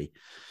guided NAAFI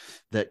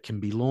that can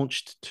be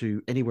launched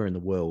to anywhere in the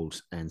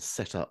world and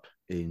set up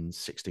in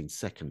 16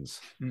 seconds.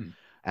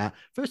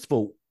 First of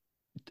all,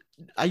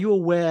 are you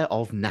aware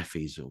of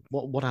NAAFIs?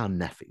 What are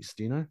NAAFIs?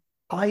 Do you know?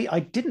 I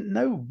didn't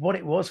know what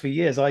it was for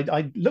years.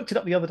 I looked it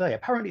up the other day.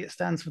 Apparently, it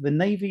stands for the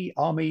Navy,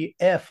 Army,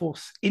 Air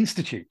Force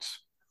Institutes.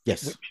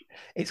 Yes. Which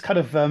it's kind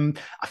of,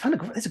 I found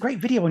there's a great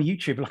video on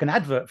YouTube, like an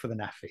advert for the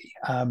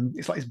NAAFI.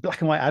 It's like this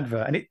black and white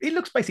advert, and it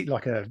looks basically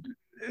like a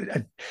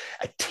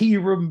tea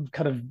room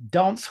kind of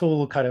dance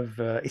hall kind of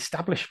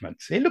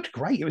establishment. It looked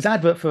great. It was an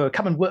advert for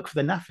come and work for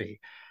the NAAFI,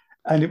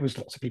 and it was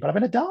lots of people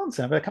having a dance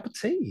and having a cup of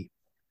tea.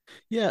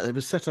 Yeah, it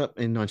was set up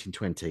in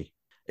 1920.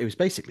 It was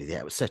basically,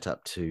 it was set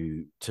up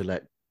to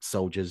let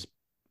soldiers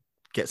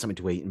get something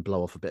to eat and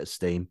blow off a bit of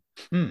steam.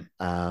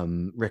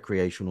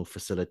 Recreational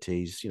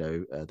facilities,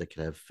 they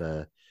could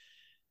have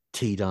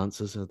tea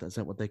dancers. Is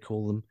that what they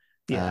call them?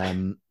 Yeah.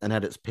 And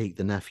at its peak,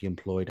 the NAAFI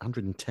employed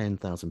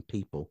 110,000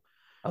 people.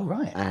 Oh,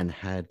 right. And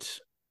had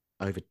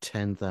over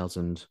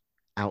 10,000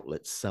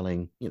 outlets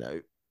selling,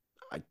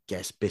 I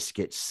guess,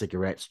 biscuits,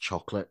 cigarettes,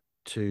 chocolate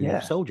to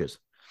soldiers.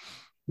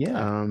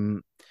 Yeah.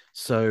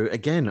 So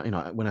again,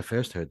 when I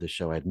first heard this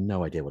show, I had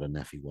no idea what a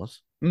NAAFI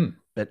was.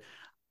 But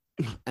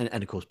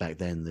and of course back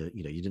then,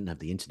 you didn't have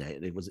the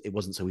internet. It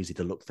wasn't so easy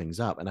to look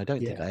things up, and I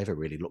don't think I ever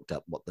really looked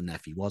up what the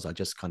NAAFI was. I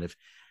just kind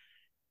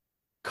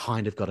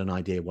of got an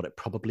idea what it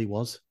probably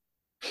was,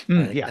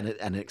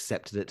 and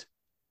accepted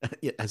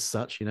it as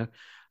such.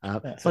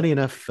 Funny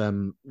enough,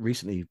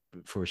 recently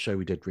for a show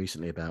we did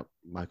recently about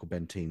Michael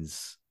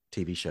Benteen's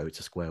TV show,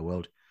 It's a Square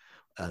World,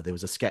 there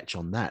was a sketch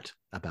on that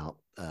about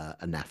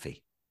a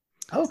NAAFI.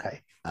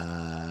 Okay.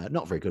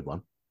 Not a very good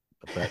one,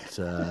 but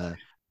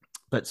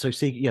so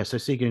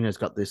Seagoon has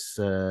got this.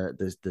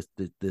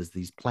 There's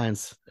these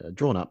plans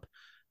drawn up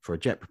for a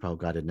jet-propelled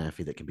guided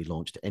NAAFI that can be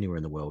launched anywhere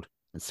in the world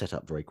and set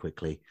up very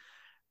quickly.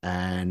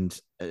 And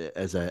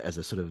as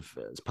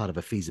part of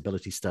a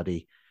feasibility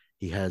study,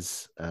 he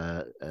has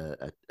a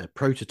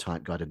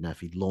prototype guided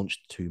NAAFI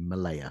launched to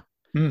Malaya.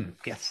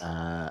 Yes.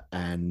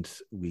 And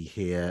we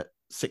hear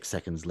 6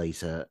 seconds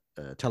later,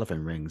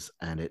 telephone rings,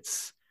 and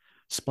it's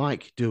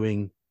Spike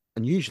doing,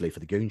 unusually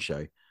for the Goon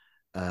Show,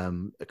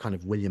 a kind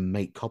of William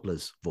Mate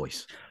Cobbler's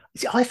voice.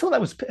 See, I thought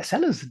that was Peter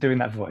Sellers doing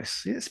that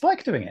voice. Is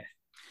Spike doing it?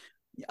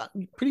 Yeah,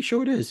 I'm pretty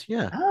sure it is.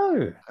 Yeah.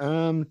 Oh.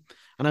 And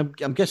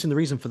I'm guessing the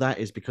reason for that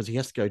is because he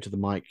has to go to the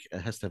mic,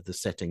 has to have the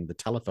setting, the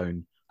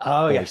telephone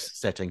voice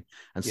setting,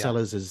 and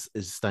Sellers is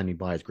standing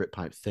by as Grit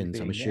Pipe Thin.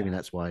 So I'm assuming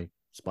that's why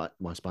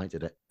Spike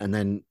did it. And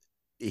then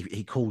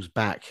he calls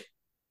back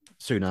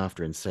soon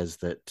after and says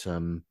that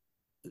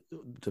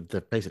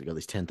they've basically got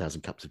these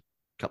 10,000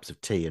 cups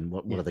of tea, and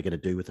what are they going to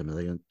do with them? Are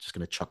they just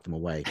going to chuck them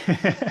away?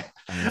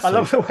 I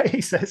love the way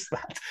he says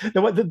that.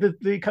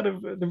 The kind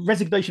of the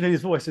resignation in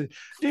his voice is,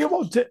 do you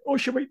want it, or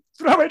should we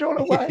throw it all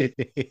away?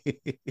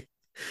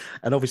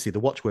 And obviously the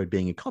watchword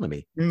being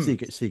economy.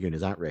 Seagoon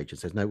is outraged and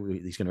says, no,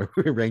 he's going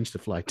to arrange to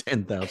fly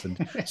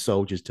 10,000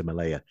 soldiers to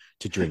Malaya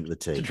to drink the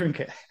tea. To drink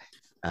it.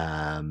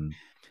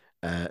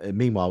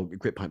 Meanwhile,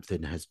 Grit Pipe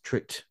then has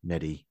tricked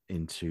Neddy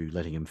into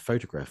letting him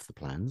photograph the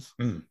plans.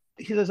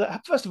 He says,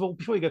 first of all,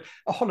 before you go,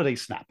 a holiday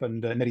snap.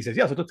 And Neddy says,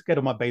 yes, I've got to get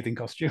on my bathing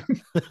costume.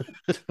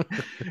 He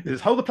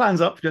says, hold the plans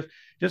up,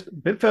 just a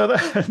bit further.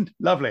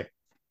 Lovely.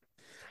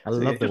 I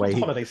love the way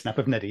holiday snap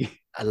of Neddy.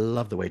 I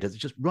love the way he does it.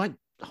 Just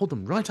hold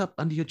them right up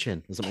under your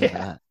chin or something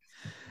like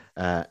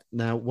that.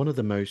 Now, one of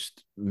the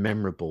most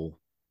memorable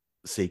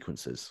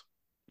sequences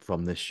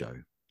from this show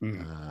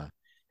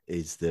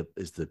is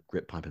the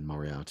Grit Pipe and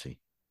Moriarty.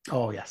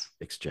 Oh yes,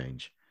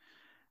 exchange.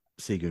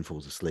 Seagoon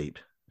falls asleep,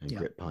 and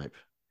Grit Pipe.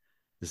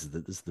 This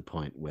is the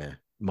point where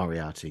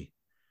Moriarty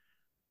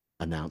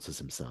announces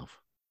himself.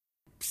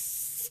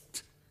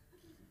 Psst.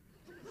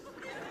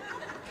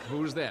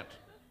 Who's that?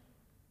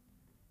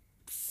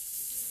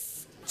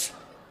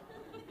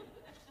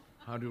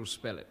 How do you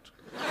spell it?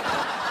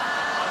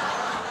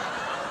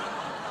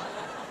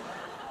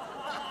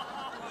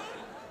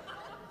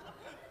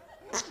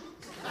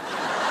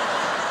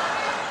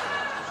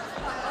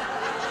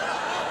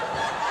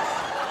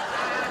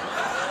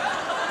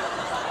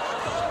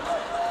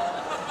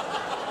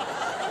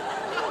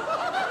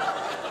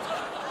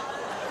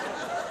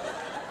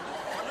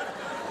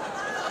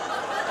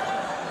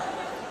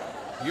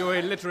 You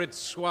illiterate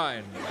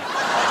swine.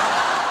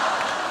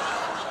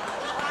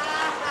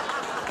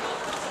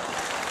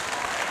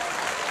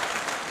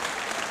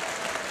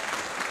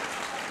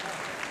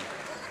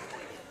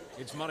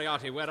 It's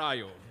Moriarty. Where are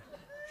you?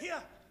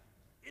 Here,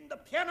 in the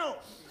piano.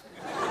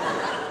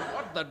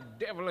 What the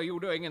devil are you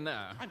doing in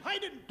there? I'm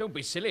hiding. Don't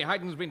be silly.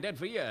 Haydn's been dead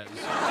for years.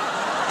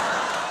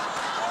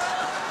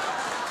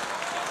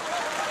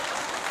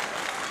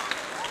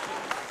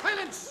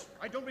 Silence!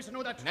 I don't wish to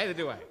know that. Neither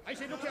do I. I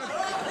say, look here.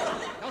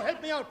 Now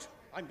help me out.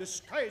 I'm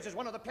disguised as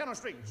one of the piano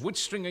strings. Which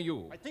string are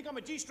you? I think I'm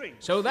a G string.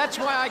 So that's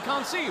why I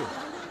can't see you.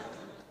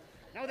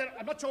 Now then,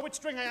 I'm not sure which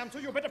string I am, so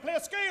you better play a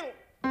scale.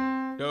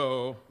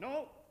 Do.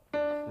 No.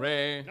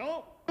 Re.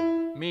 No.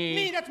 Me.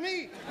 Me, that's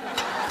me.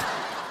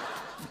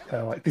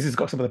 This has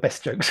got some of the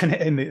best jokes in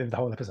it in the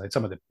whole episode.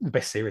 Some of the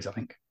best series, I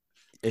think.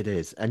 It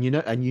is, and you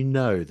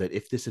know that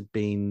if this had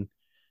been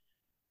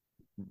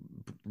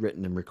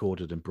written and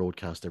recorded and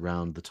broadcast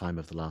around the time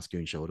of the last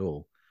Goon Show at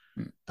all,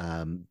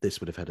 this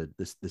would have had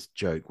this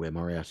joke where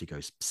Moriarty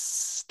goes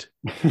psst,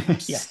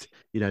 psst. Yeah.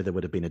 You know, there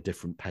would have been a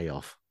different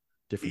payoff.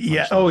 Different.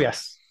 Yeah. Oh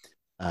yes.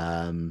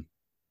 And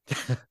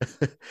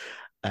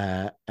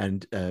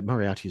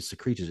Moriarty is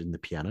secreted in the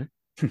piano,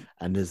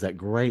 and there's that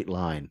great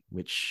line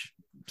which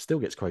still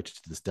gets quoted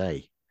to this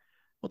day.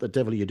 What the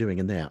devil are you doing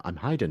in there? I'm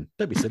Haydn.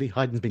 Don't be silly.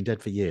 Haydn's been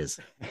dead for years.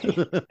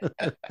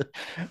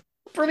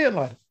 Brilliant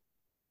line.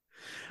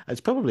 It's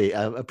probably,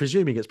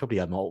 presuming it's probably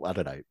an old, I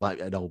don't know, like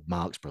an old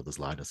Marx Brothers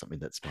line or something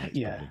that's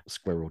probably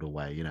squirreled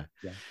away, you know.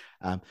 Yeah.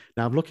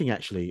 Now I'm looking,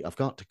 actually, I've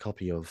got a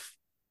copy of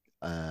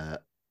the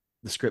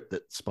script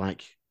that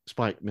Spike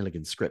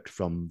Milligan's script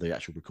from the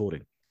actual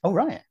recording. Oh,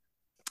 right.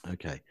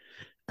 Okay.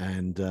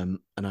 And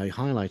I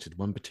highlighted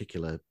one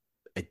particular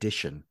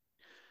edition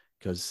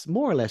because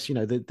more or less, you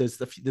know,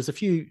 there's a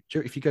few,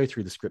 if you go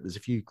through the script, there's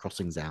a few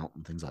crossings out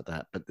and things like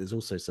that, but there's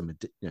also some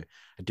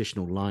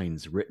additional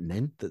lines written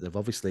in that they've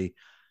obviously,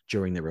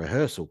 during the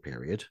rehearsal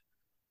period,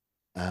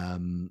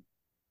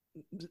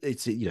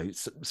 it's, you know,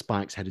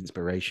 Spike's had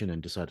inspiration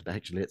and decided,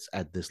 actually, let's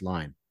add this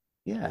line,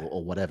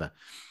 or whatever.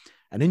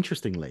 And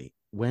interestingly,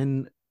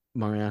 when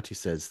Moriarty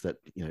says that,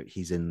 you know,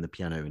 he's in the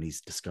piano and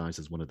he's disguised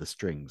as one of the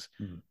strings,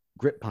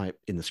 Grit Pipe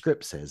in the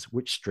script says,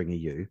 which string are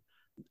you?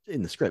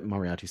 In the script,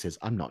 Moriarty says,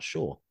 I'm not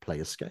sure, play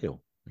a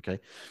scale. Okay.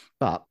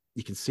 But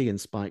you can see in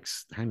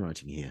Spike's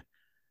handwriting here,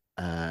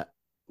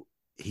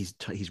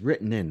 he's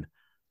written in,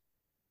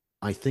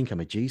 I think I'm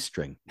a G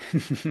string.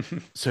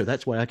 So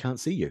that's why I can't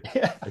see you.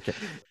 Yeah. Okay.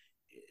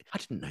 I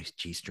didn't know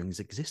G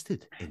strings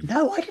existed.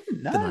 No, I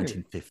didn't know. The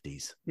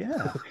 1950s.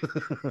 Yeah.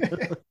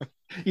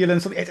 You learn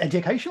something. It's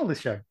educational,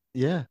 this show.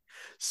 Yeah.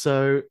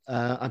 So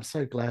I'm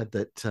so glad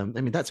that, I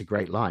mean, that's a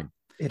great line.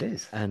 It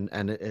is. And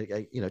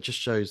it, you know, it just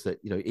shows that,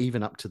 you know,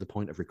 even up to the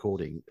point of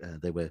recording,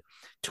 they were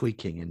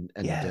tweaking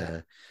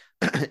and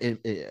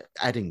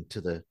adding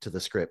to the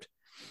script.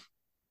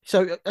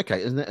 So,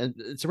 okay. And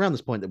it's around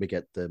this point that we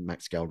get the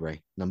Max Geldray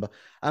number.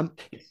 I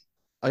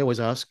always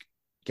ask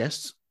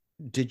guests,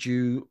 did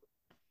you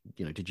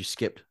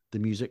skip the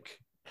music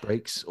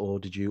breaks or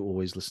did you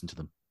always listen to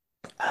them?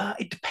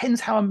 It depends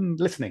how I'm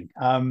listening.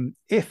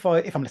 If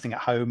I'm listening at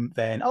home,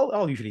 then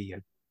I'll usually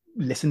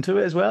listen to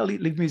it as well,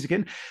 leave music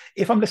in.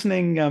 If I'm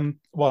listening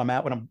while I'm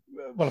out,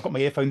 while I've got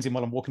my earphones in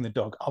while I'm walking the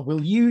dog, I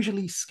will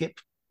usually skip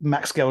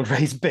Max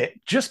Geldray's bit,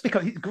 just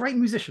because he's a great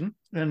musician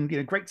and, you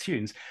know, great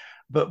tunes.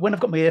 But when I've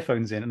got my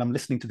earphones in and I'm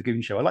listening to the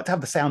Goon Show, I like to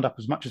have the sound up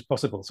as much as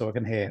possible so I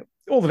can hear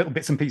all the little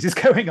bits and pieces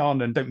going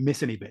on and don't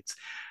miss any bits.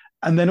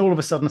 And then all of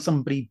a sudden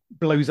somebody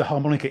blows a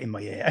harmonica in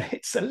my ear, and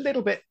it's a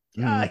little bit,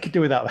 I could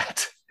do without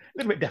that. A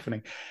little bit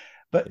deafening.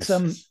 But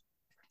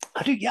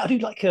I do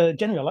like,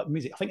 generally I like the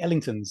music. I think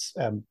Ellington's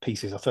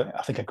pieces,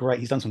 I think are great.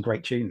 He's done some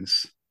great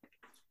tunes.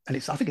 And I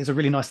think it's a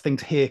really nice thing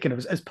to hear kind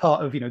of as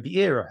part of, the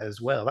era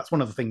as well. That's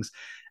one of the things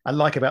I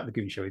like about the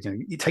Goon Show is,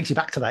 it takes you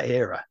back to that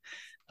era.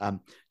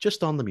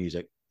 Just on the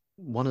music,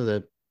 one of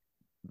the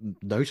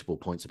notable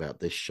points about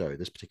this show,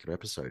 this particular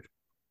episode,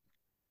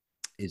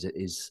 is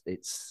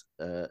it's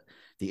the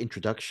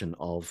introduction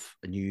of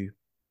a new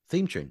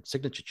theme tune,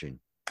 signature tune.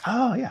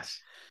 Oh, yes.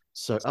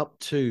 So up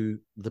to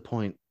the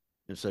point,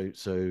 so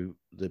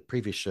the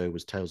previous show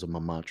was Tales of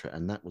Montmartre,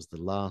 and that was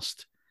the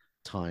last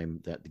time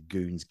that the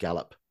Goons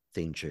Gallop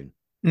theme tune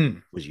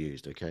was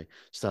used. Okay,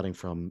 starting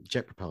from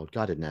jet propelled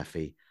guided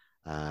Naffy,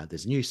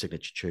 there's a new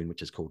signature tune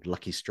which is called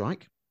Lucky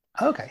Strike.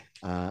 Okay,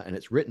 and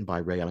it's written by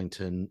Ray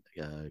Ellington,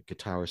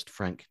 guitarist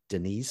Frank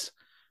Deniz,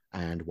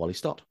 and Wally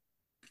Stott.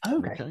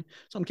 Okay,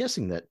 so I'm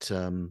guessing that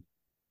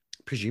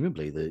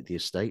presumably the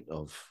estate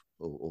of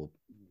or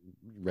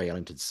Ray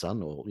Ellington's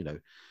son, or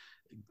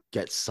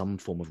gets some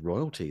form of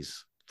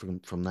royalties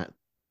from that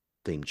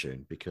theme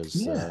tune,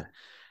 because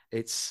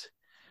it's.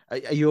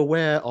 Are you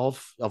aware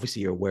of?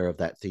 Obviously, you're aware of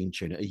that theme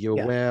tune. Are you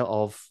aware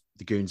of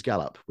the Goons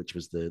Gallop, which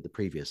was the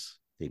previous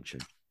theme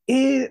tune?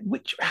 Is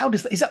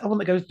that the one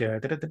that goes?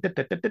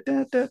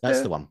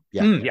 That's the one.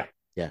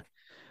 Yeah.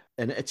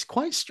 And it's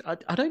quite.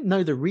 I don't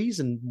know the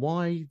reason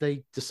why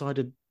they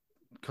decided,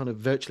 kind of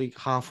virtually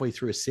halfway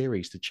through a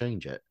series, to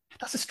change it.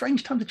 That's a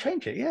strange time to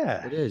change it.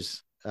 Yeah, it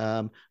is.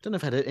 I don't know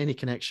if it had any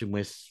connection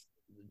with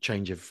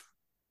change of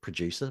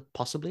producer,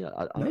 possibly.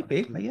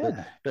 Maybe.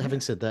 But having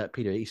said that,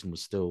 Peter Easton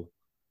was still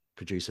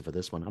producer for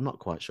this one. I'm not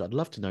quite sure. I'd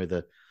love to know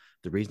the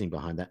reasoning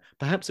behind that.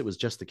 Perhaps it was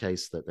just the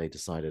case that they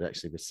decided,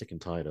 actually, we're sick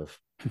and tired of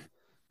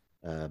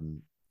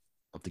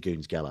the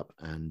Goons Gallop,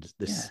 and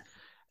this.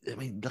 I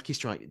mean, Lucky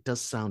Strike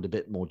does sound a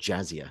bit more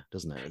jazzier,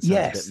 doesn't it?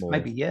 Yes, a bit more,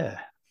 maybe.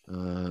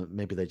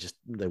 Maybe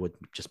they were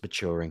just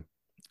maturing.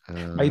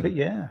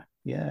 Maybe.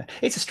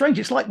 It's strange.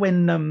 It's like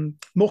when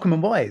Morecambe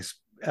and Wise.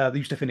 They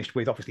used to finish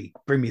with, obviously,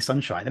 Bring Me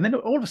Sunshine, and then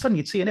all of a sudden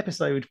you'd see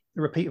a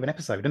repeat of an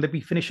episode, and they'd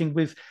be finishing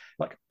with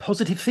like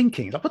positive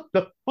thinking. Like,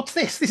 what's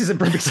this? This isn't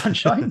Bring Me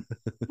Sunshine.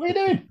 What are you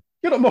doing?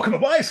 You're not Morecambe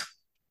and Wise.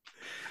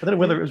 I don't know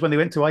whether it was when they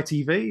went to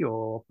ITV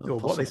or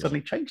what they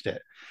suddenly changed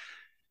it.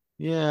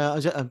 Yeah,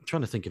 I'm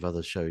trying to think of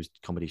other shows,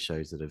 comedy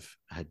shows that have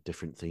had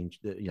different themes,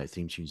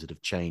 theme tunes that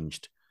have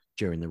changed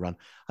during the run.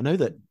 I know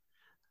that.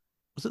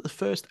 Was it the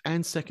first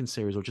and second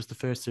series, or just the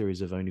first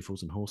series of Only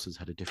Fools and Horses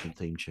had a different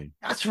theme tune?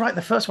 That's right.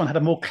 The first one had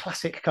a more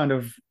classic kind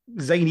of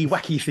zany,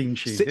 wacky theme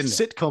tune, didn't it?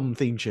 Sitcom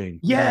theme tune.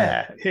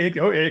 Yeah.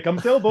 Here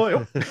comes Del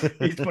Boyle.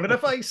 He's put in a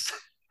face.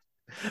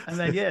 And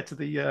then, to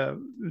the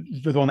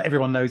one that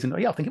everyone knows. And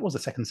I think it was the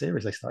second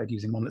series they started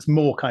using one that's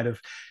more kind of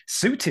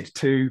suited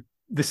to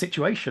the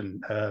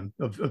situation of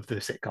the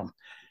sitcom.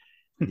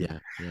 Yeah.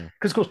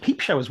 Because of course, Peep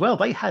Show as well.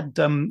 They had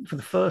for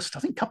the first, I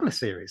think, couple of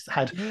series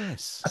had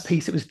a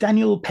piece. It was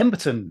Daniel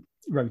Pemberton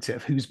wrote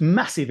it, who's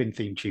massive in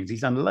theme tunes.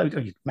 He's done loads.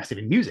 He's massive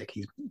in music.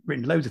 He's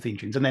written loads of theme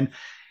tunes. And then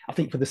I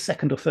think for the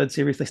second or third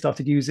series, they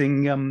started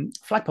using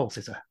Flagpole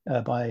Sitter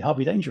by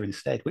Harvey Danger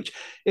instead, which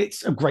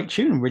it's a great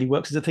tune and really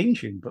works as a theme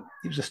tune. But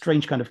it was a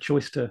strange kind of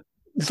choice to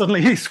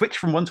suddenly switch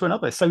from one to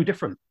another. It's so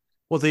different.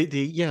 Well, I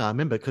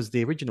remember, because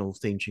the original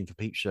theme tune for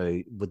Peep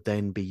Show would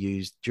then be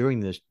used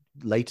during the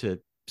later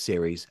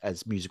series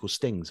as musical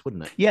stings,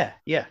 wouldn't it? Yeah.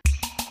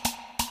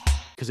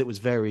 Because it was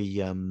very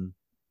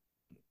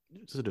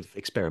sort of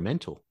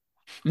experimental,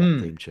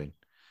 theme tune.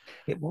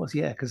 It was,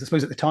 because I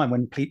suppose at the time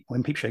when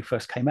Peep Show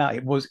first came out,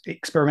 it was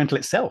experimental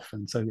itself,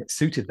 and so it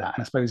suited that.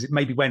 And I suppose it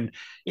maybe when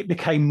it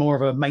became more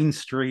of a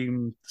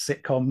mainstream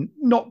sitcom,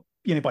 not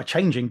by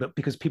changing, but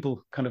because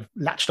people kind of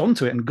latched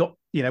onto it and got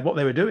what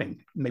they were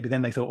doing. Maybe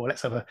then they thought, well,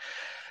 let's have a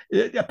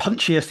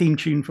punchier theme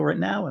tune for it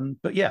now.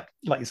 But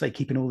like you say,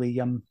 keeping all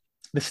the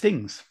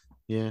stings.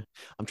 Yeah,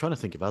 I'm trying to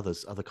think of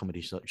other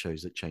comedy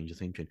shows that change the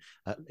theme tune.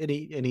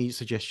 Any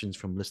suggestions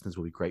from listeners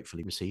will be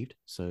gratefully received.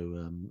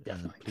 So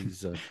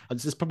please,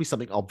 there's probably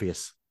something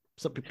obvious,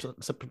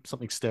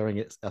 something staring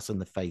at us in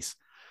the face.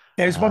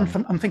 There's one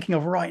I'm thinking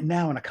of right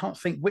now, and I can't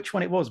think which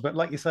one it was. But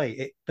like you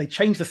say, they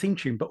changed the theme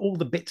tune, but all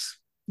the bits,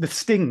 the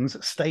stings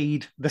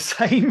stayed the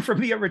same from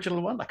the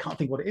original one. I can't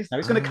think what it is now.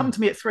 It's going to come to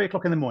me at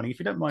 3:00 in the morning. If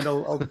you don't mind,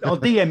 I'll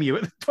DM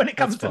you when it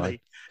comes to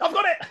me. I've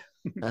got it.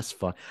 That's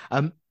fine.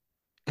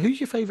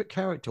 Who's your favourite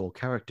character or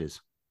characters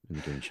in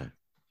the Goon Show?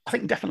 I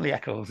think definitely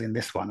Eccles in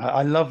this one.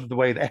 I love the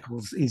way that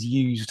Eccles is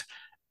used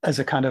as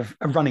a kind of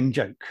a running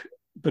joke,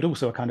 but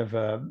also a kind of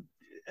a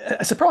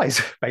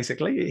surprise,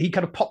 basically. He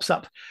kind of pops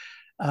up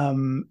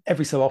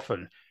every so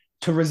often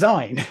to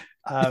resign.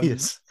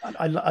 Yes.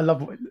 I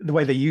love the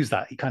way they use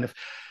that. He kind of,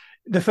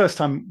 the first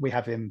time we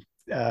have him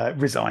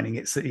resigning,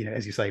 it's,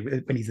 as you say,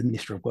 when he's the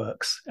Minister of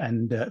Works,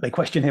 and they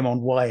question him on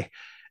why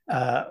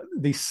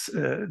the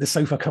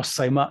sofa costs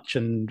so much,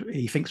 and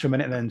he thinks for a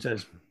minute and then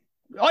says,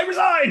 I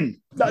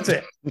resign. That's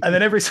it. And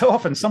then every so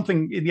often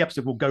something in the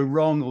episode will go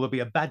wrong, or there'll be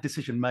a bad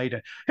decision made.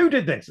 Who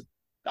did this?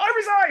 I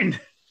resign.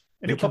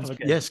 And he'll pop up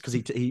again. Yes, because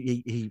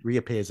he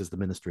reappears as the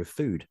Minister of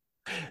Food.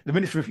 The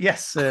Minister of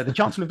the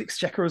Chancellor of the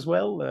Exchequer as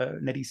well.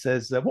 Neddy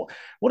says,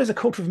 "What is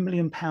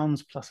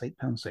 £250,000 plus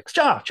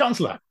 £8.6?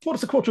 Chancellor, what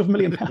is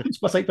 £250,000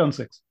 plus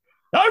 £8.6?"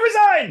 I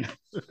resign.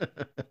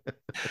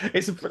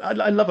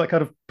 I love that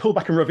kind of pull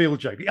back and reveal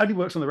joke. It only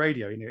works on the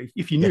radio. You know,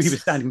 if you knew he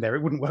was standing there,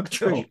 it wouldn't work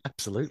true.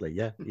 Absolutely,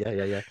 yeah.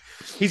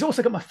 He's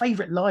also got my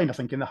favourite line, I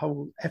think, in the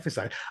whole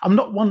episode. I'm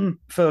not one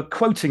for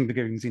quoting the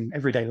goons in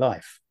everyday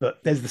life, but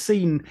there's the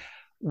scene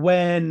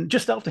when,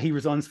 just after he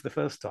resigns for the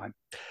first time,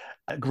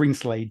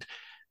 Greenslade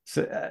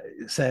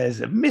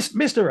says,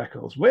 Mr.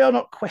 Eccles, we are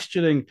not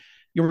questioning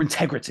your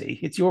integrity.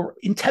 It's your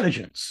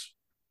intelligence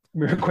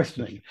we're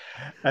questioning.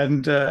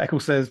 And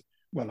Eccles says,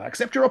 well, I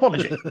accept your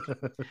apology.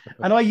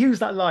 And I use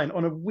that line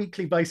on a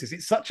weekly basis.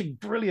 It's such a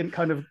brilliant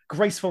kind of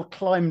graceful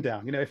climb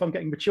down. You know, if I'm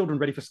getting the children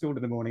ready for school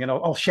in the morning and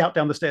I'll shout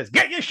down the stairs,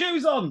 get your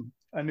shoes on.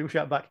 And he'll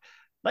shout back,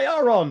 they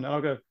are on. And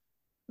I'll go,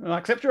 I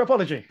accept your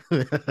apology.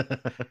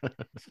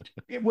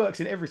 It works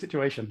in every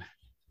situation.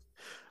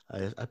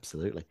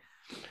 Absolutely.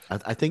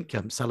 I think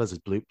Sellers is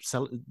blue.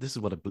 This is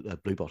one of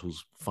Blue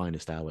Bottle's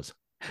finest hours.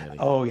 Really.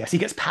 Oh, yes. He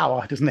gets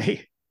power, doesn't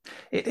he?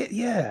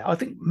 Yeah, I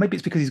think maybe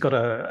it's because he's got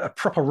a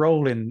proper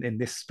role in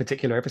this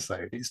particular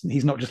episode.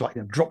 He's not just like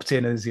dropped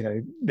in as, you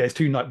know, there's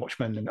two night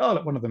watchmen and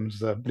look, one of them's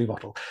Blue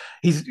Bottle.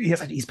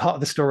 He's part of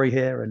the story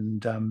here,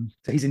 and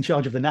so he's in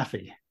charge of the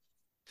NAFI.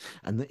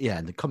 And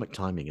the comic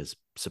timing is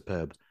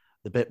superb.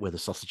 The bit where the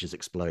sausages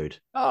explode.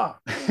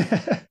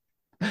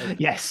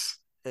 Yes.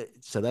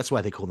 So that's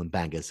why they call them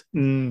bangers.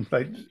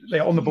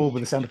 They're on the ball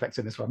with the sound effects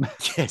in this one.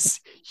 Yes,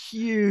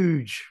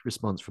 huge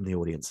response from the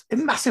audience. A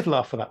massive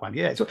laugh for that one.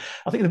 Yeah, so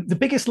I think the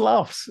biggest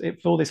laughs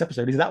for this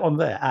episode is that one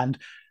there. And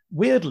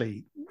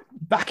weirdly,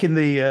 back in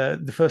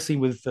the first scene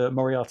with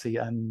Moriarty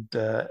and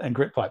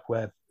Gritpipe,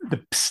 where the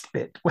psst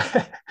bit,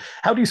 where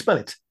how do you spell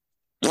it?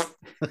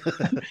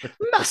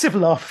 Massive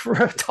laugh for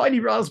a tiny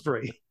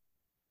raspberry.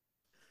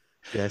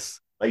 Yes,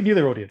 they knew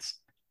their audience.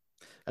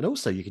 And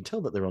also, you can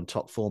tell that they're on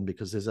top form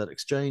because there's that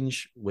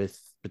exchange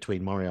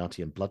between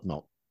Moriarty and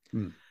Bloodknot,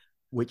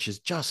 which is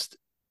just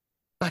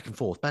back and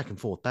forth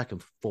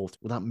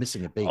without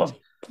missing a beat. Oh,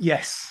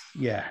 yes,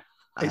 yeah.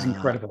 It's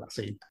incredible, that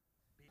scene.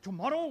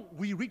 Tomorrow,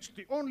 we reach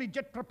the only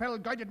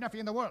jet-propelled guided NAFI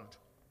in the world.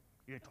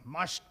 It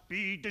must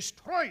be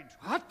destroyed.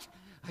 What?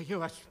 Are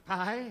you a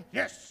spy?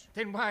 Yes.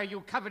 Then why are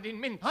you covered in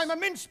mince? I'm a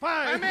mince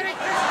spy. Merry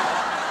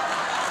Christmas!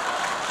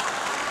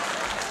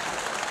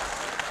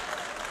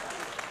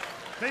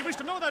 They wish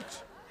to know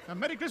that.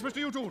 Merry Christmas to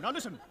you too. Now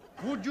listen,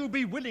 would you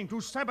be willing to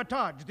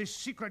sabotage this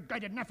secret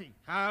guided NAFI?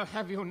 I'll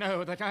have you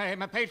know that I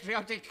am a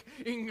patriotic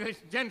English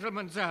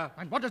gentleman, sir.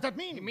 And what does that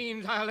mean? It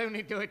means I'll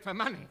only do it for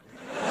money.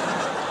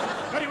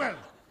 Very well.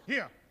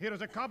 Here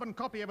is a carbon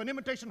copy of an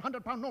imitation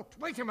 £100 note.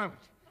 Wait a moment.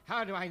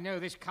 How do I know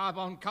this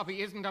carbon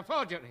copy isn't a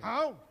forgery?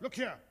 How? Look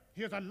here.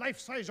 Here's a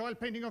life-size oil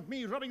painting of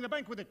me robbing the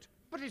bank with it.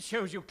 But it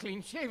shows you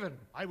clean-shaven.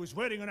 I was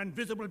wearing an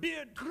invisible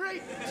beard.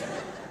 Great!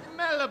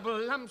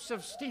 Malleable lumps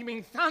of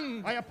steaming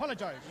thun. I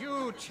apologize.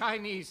 You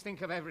Chinese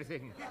think of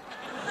everything.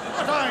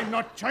 But I'm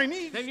not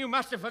Chinese. Then you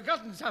must have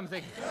forgotten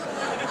something.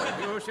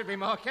 You should be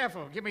more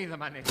careful. Give me the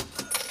money.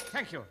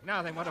 Thank you.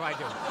 Now then, what do I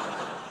do?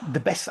 The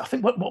best, I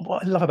think, what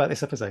I love about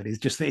this episode is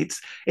just that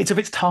it's of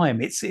its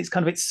time. It's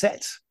kind of it's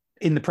set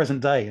in the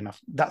present day, and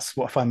that's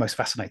what I find most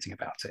fascinating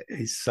about it.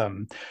 Is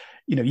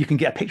you know, you can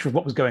get a picture of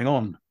what was going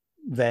on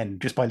then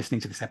just by listening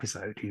to this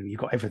episode. You've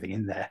got everything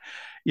in there.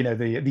 You know,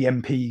 the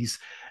MPs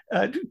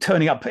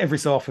turning up every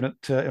so often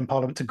in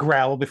Parliament to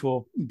growl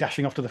before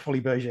dashing off to the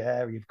Folies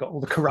Bergère. You've got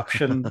all the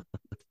corruption,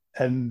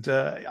 and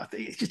I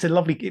think it's just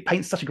it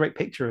paints such a great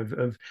picture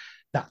of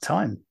that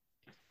time.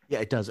 Yeah,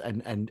 it does,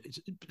 and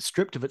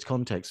stripped of its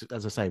context,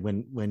 as I say,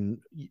 when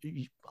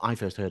I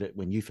first heard it,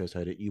 when you first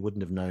heard it, you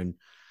wouldn't have known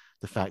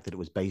the fact that it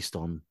was based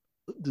on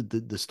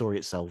the story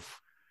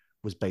itself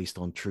was based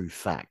on true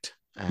fact.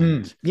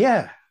 And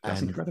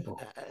that's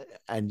incredible.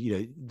 And you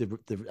know,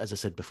 the as I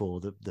said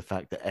before, the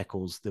fact that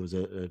Eccles, there was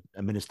a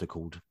minister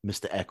called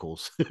Mr.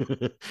 Eccles,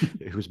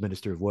 who was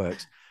Minister of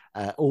Works.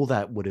 All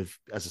that would have,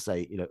 as I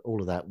say, you know,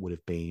 all of that would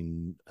have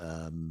been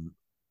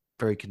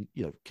very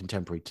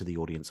contemporary to the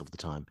audience of the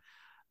time,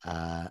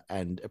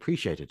 and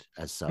appreciated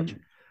as such.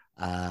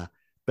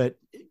 But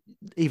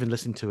even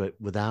listening to it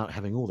without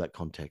having all that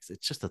context,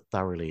 it's just a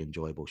thoroughly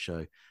enjoyable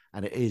show,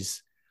 and it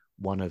is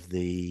one of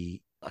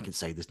the. I can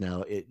say this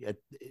now,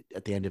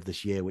 at the end of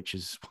this year, which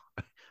is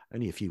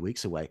only a few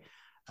weeks away,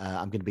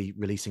 I'm going to be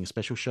releasing a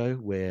special show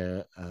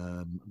where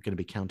I'm going to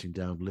be counting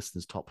down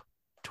listeners' top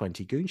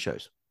 20 Goon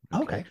shows.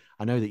 Okay.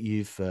 I know that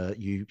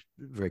you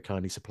very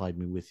kindly supplied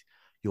me with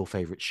your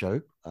favorite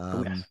show.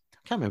 Yes.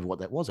 I can't remember what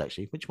that was,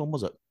 actually. Which one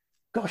was it?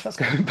 Gosh, that's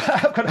going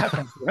back. I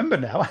can't remember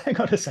now. Hang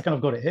on a second,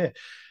 I've got it here.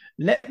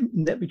 Let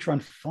me try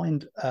and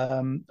find...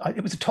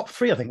 it was a top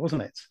 3, I think,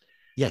 wasn't it?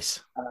 Yes.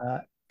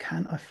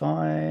 Can I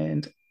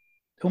find...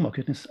 Oh my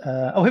goodness.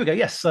 Here we go.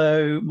 Yes.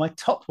 So my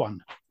top one,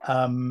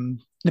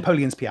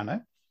 Napoleon's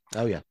Piano.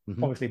 Oh yeah.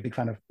 Mm-hmm. Obviously a big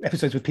fan of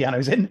episodes with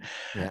pianos in.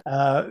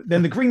 Yeah.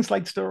 Then the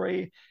Greenslade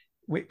story,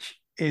 which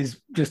is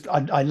just,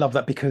 I love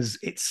that because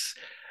it's,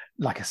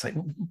 like I say,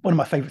 one of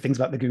my favorite things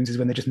about the Goons is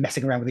when they're just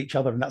messing around with each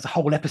other. And that's a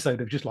whole episode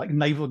of just like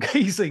navel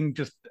gazing,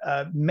 just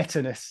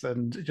meta-ness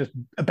and just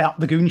about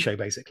the Goon show,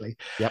 basically.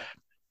 Yep.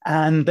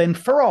 And then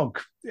Frog,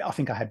 I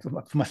think I had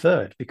for my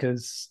third,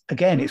 because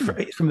again, it's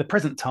from the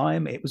present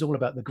time. It was all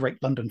about the Great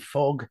London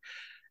Fog,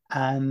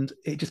 and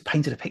it just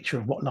painted a picture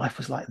of what life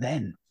was like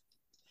then.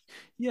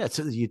 Yeah,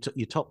 so your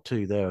top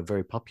two there are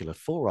very popular.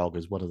 Forog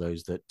is one of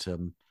those that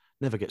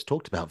never gets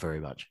talked about very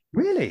much.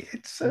 Really,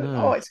 it's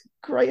it's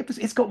great.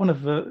 It's got one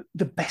of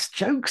the best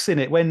jokes in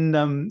it when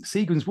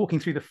Seagram's walking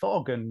through the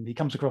fog and he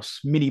comes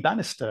across Minnie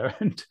Bannister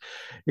and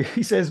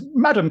he says,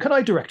 "Madam, can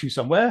I direct you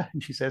somewhere?"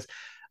 And she says,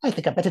 "I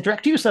think I'd better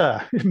direct you,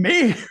 sir."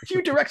 "Me?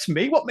 You direct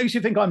me? What makes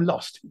you think I'm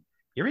lost?"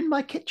 "You're in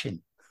my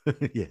kitchen."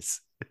 Yes.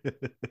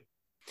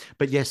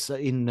 But yes,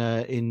 in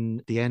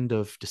the end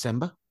of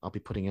December, I'll be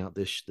putting out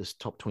this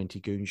top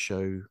 20 Goon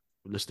Show,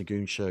 Listener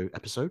Goon Show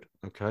episode.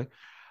 Okay.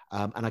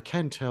 And I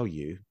can tell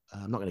you,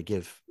 I'm not going to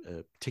give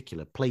a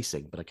particular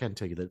placing, but I can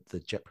tell you that the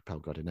Jet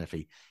Propelled Guide to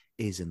Neffy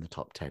is in the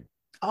top 10.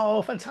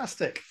 Oh,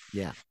 fantastic.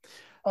 Yeah.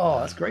 Oh,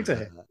 that's great to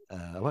hear.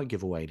 I won't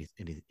give away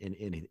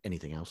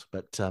anything else,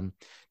 but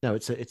no,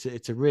 it's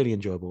a really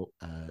enjoyable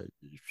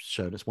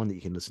show. And it's one that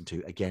you can listen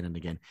to again and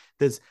again.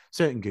 There's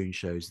certain Goon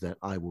shows that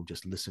I will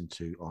just listen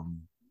to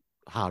on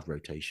hard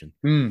rotation.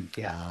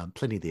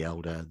 Pliny the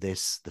Elder, The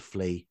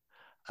Flea.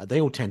 They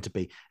all tend to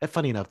be,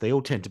 funny enough, they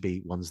all tend to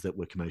be ones that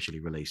were commercially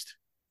released.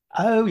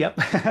 Oh, yep.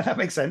 That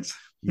makes sense.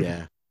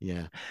 Yeah.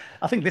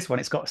 I think this one,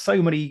 it's got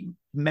so many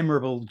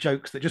memorable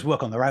jokes that just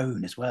work on their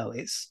own as well.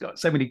 It's got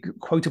so many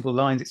quotable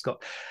lines. It's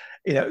got,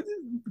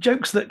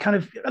 jokes that kind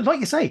of, like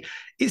you say,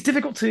 it's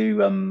difficult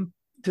to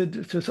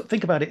sort of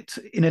think about it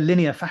in a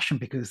linear fashion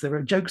because there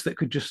are jokes that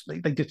could just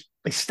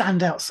they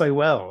stand out so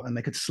well and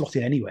they could slot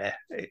in anywhere.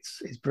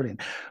 It's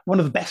brilliant. One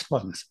of the best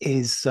ones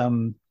is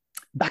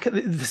back at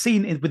the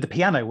scene with the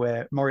piano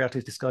where Moriarty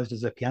is disguised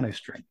as a piano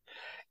string.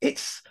 It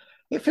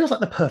feels like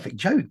the perfect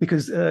joke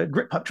because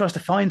Gritpipe tries to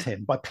find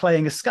him by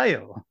playing a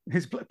scale.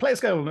 Play a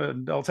scale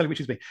and I'll tell you which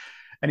is me.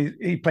 And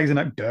he plays a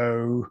note,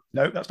 do.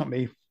 No, that's not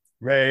me.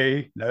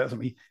 Re. No, that's not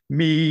me.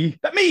 Me.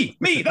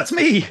 That's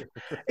me.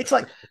 It's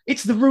like,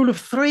 it's the rule of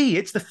three.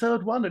 It's the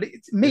third one. And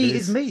it's me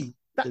is me.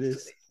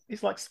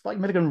 It's like Spike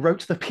Milligan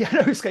wrote the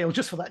piano scale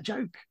just for that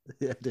joke.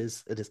 Yeah, it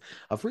is.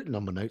 I've written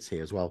on my notes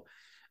here as well.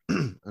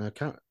 And I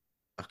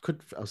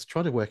was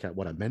trying to work out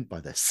what I meant by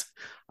this.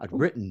 I'd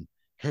written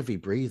heavy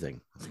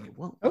breathing. I was thinking,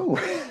 what? Oh.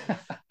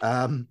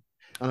 And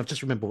I've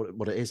just remembered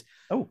what it is.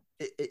 Oh.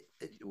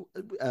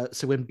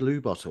 So when Blue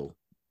Bottle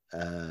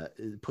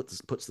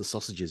puts the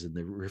sausages in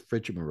the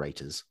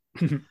refrigerators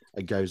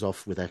and goes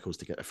off with Eccles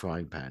to get a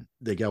frying pan,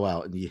 they go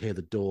out and you hear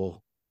the door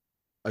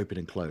open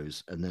and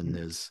close, and then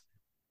there's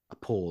a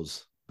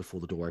pause before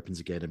the door opens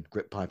again, and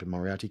Gritpipe and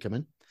Moriarty come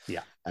in.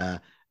 Yeah.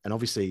 And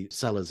obviously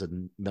Sellers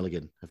and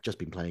Milligan have just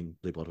been playing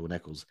Blue Bottle and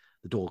Eccles.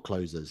 The door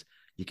closes.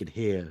 You can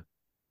hear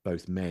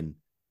both men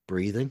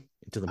breathing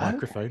into the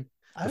microphone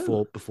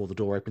before the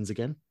door opens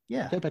again.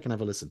 Yeah. Go back and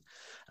have a listen.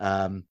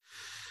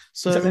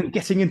 So is that then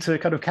getting into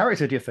kind of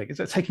character, do you think? Is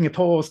that taking a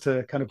pause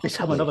to kind of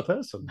become another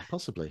person?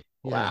 Possibly.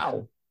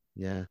 Wow.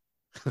 Yeah.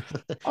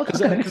 I'm going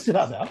to listen to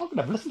that now. I'm going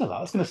to listen to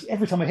that. It's going to,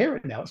 every time I hear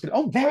it now, it's going to,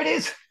 oh, there it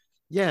is.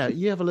 Yeah,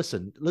 you have a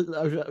listen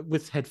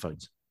with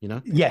headphones,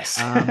 Yes.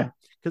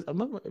 Because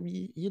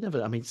you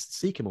never,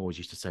 Seacombe always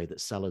used to say that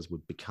Sellers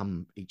would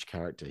become each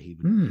character. He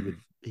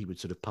would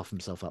sort of puff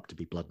himself up to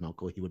be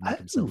Bloodknock, or he would make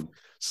himself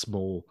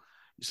small,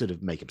 sort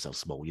of make himself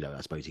small. I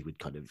suppose he would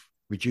kind of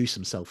reduce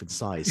himself in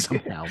size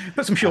somehow.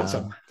 Put some shorts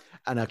on.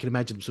 And I can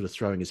imagine him sort of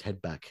throwing his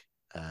head back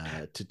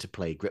to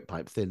play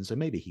Gritpipe thin. So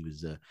maybe he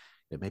was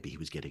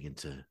getting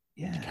into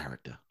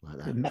character like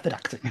that. Method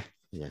acting.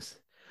 Yes.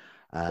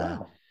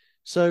 Wow.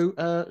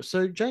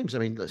 So James,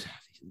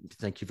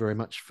 thank you very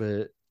much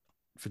for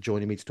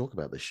joining me to talk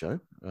about this show.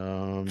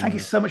 Thank you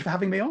so much for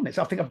having me on. I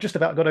think I've just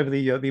about got over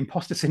the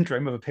imposter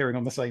syndrome of appearing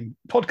on the same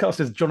podcast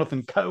as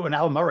Jonathan Coe and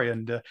Al Murray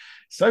and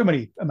so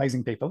many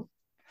amazing people.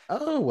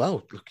 Oh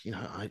well, look,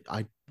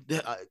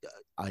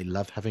 I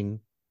love having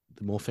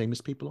the more famous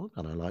people on,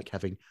 and I like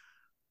having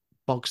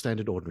bog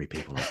standard ordinary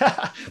people on.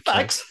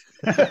 Thanks.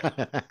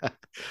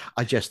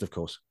 I jest, of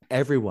course.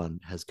 Everyone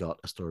has got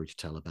a story to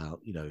tell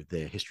about,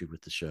 their history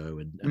with the show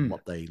and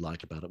what they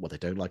like about it, what they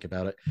don't like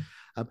about it.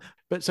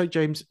 But so,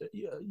 James,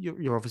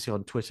 you're obviously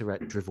on Twitter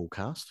at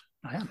Drivelcast.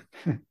 I am.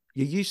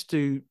 You used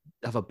to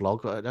have a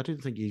blog. I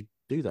don't think you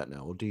do that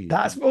now, or do you?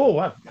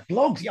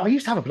 Blogs. I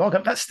used to have a blog.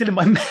 That's still in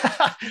my.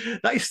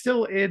 That is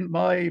still in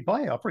my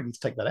bio. I probably need to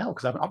take that out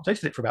because I haven't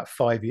updated it for about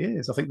 5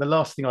 years. I think the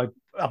last thing I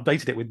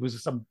updated it with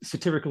was some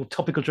satirical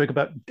topical joke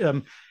about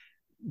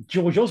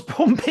George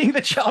Osborne being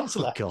the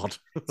Chancellor. Oh, God,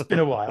 it's been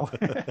a while.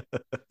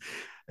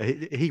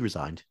 he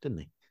resigned, didn't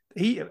he?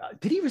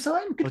 Did he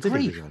resign? Good grief.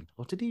 Did he resign?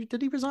 Or did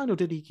he resign, or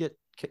did he get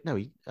kicked? No,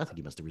 I think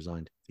he must have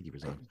resigned. I think he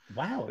resigned.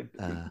 Wow,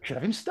 should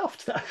have him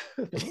stuffed.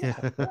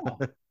 Wow.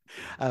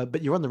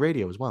 But you're on the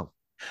radio as well.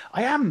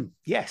 I am.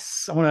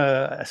 Yes, I'm on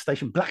a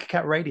station, Black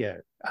Cat Radio.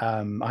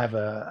 I have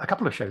a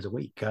couple of shows a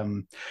week.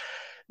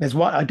 There's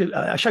one I do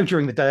a show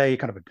during the day,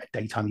 kind of a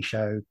daytime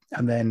show,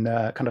 and then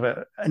kind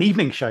of an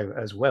evening show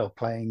as well,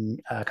 playing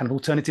kind of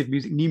alternative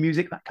music, new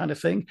music, that kind of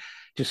thing.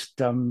 Just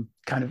kind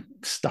of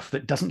stuff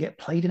that doesn't get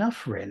played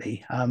enough,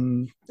 really.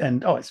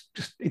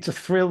 It's a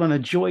thrill and a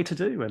joy to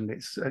do,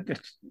 and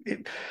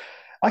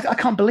I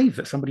can't believe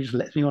that somebody just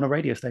lets me on a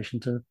radio station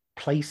to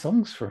play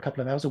songs for a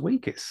couple of hours a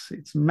week. It's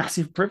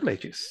massive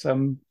privilege. It's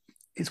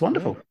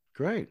wonderful. Oh,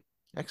 great,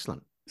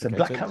 excellent. So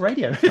Black Cat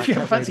Radio. If you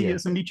ever fancy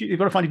you've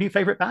got to find a new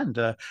favourite band.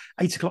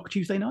 8:00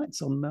 Tuesday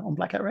nights on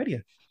Black Cat Radio.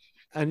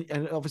 And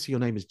obviously your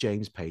name is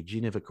James Page.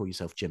 You never call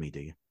yourself Jimmy, do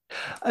you?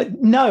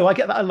 No, I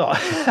get that a lot.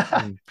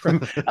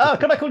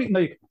 Can I call you?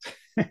 No.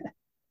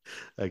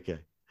 Okay.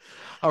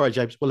 All right,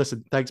 James. Well,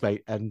 listen, thanks,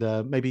 mate. And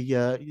maybe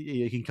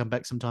you can come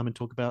back sometime and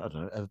talk about, I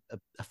don't know,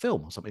 a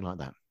film or something like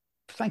that.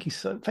 Thank you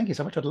so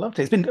much. I'd love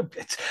to.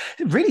 It's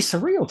really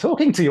surreal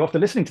talking to you after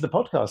listening to the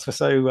podcast for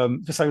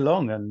so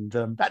long. And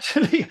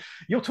actually,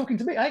 you're talking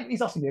to me.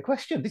 He's asking me a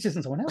question. This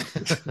isn't someone else.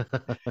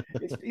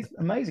 It's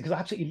amazing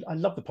because I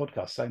love the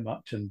podcast so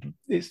much, and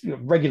it's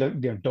regular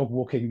dog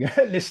walking,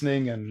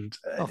 listening, and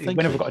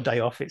whenever I've got a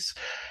day off, it's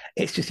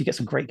just you get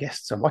some great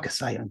guests. And like I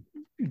say,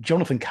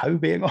 Jonathan Coe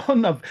being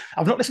on.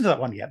 I've not listened to that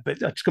one yet,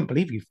 but I just couldn't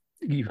believe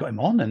you've got him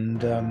on,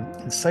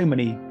 and so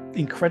many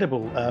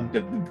incredible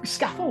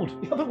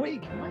Scaffold the other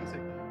week.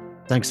 Amazing.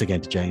 Thanks again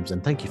to James,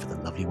 and thank you for the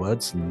lovely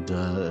words, and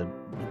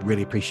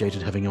really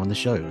appreciated having you on the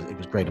show. It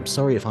was great. I'm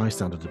sorry if I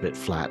sounded a bit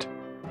flat.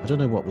 I don't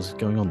know what was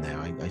going on there.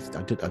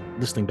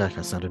 Listening back,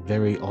 I sounded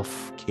very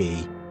off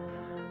key,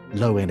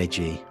 low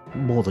energy,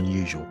 more than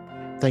usual.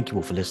 Thank you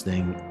all for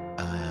listening.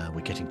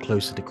 We're getting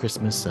closer to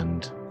Christmas,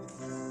 and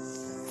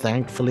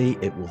thankfully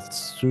it will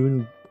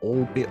soon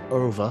all be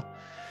over.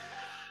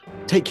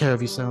 Take care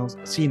of yourselves.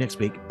 See you next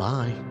week.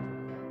 Bye.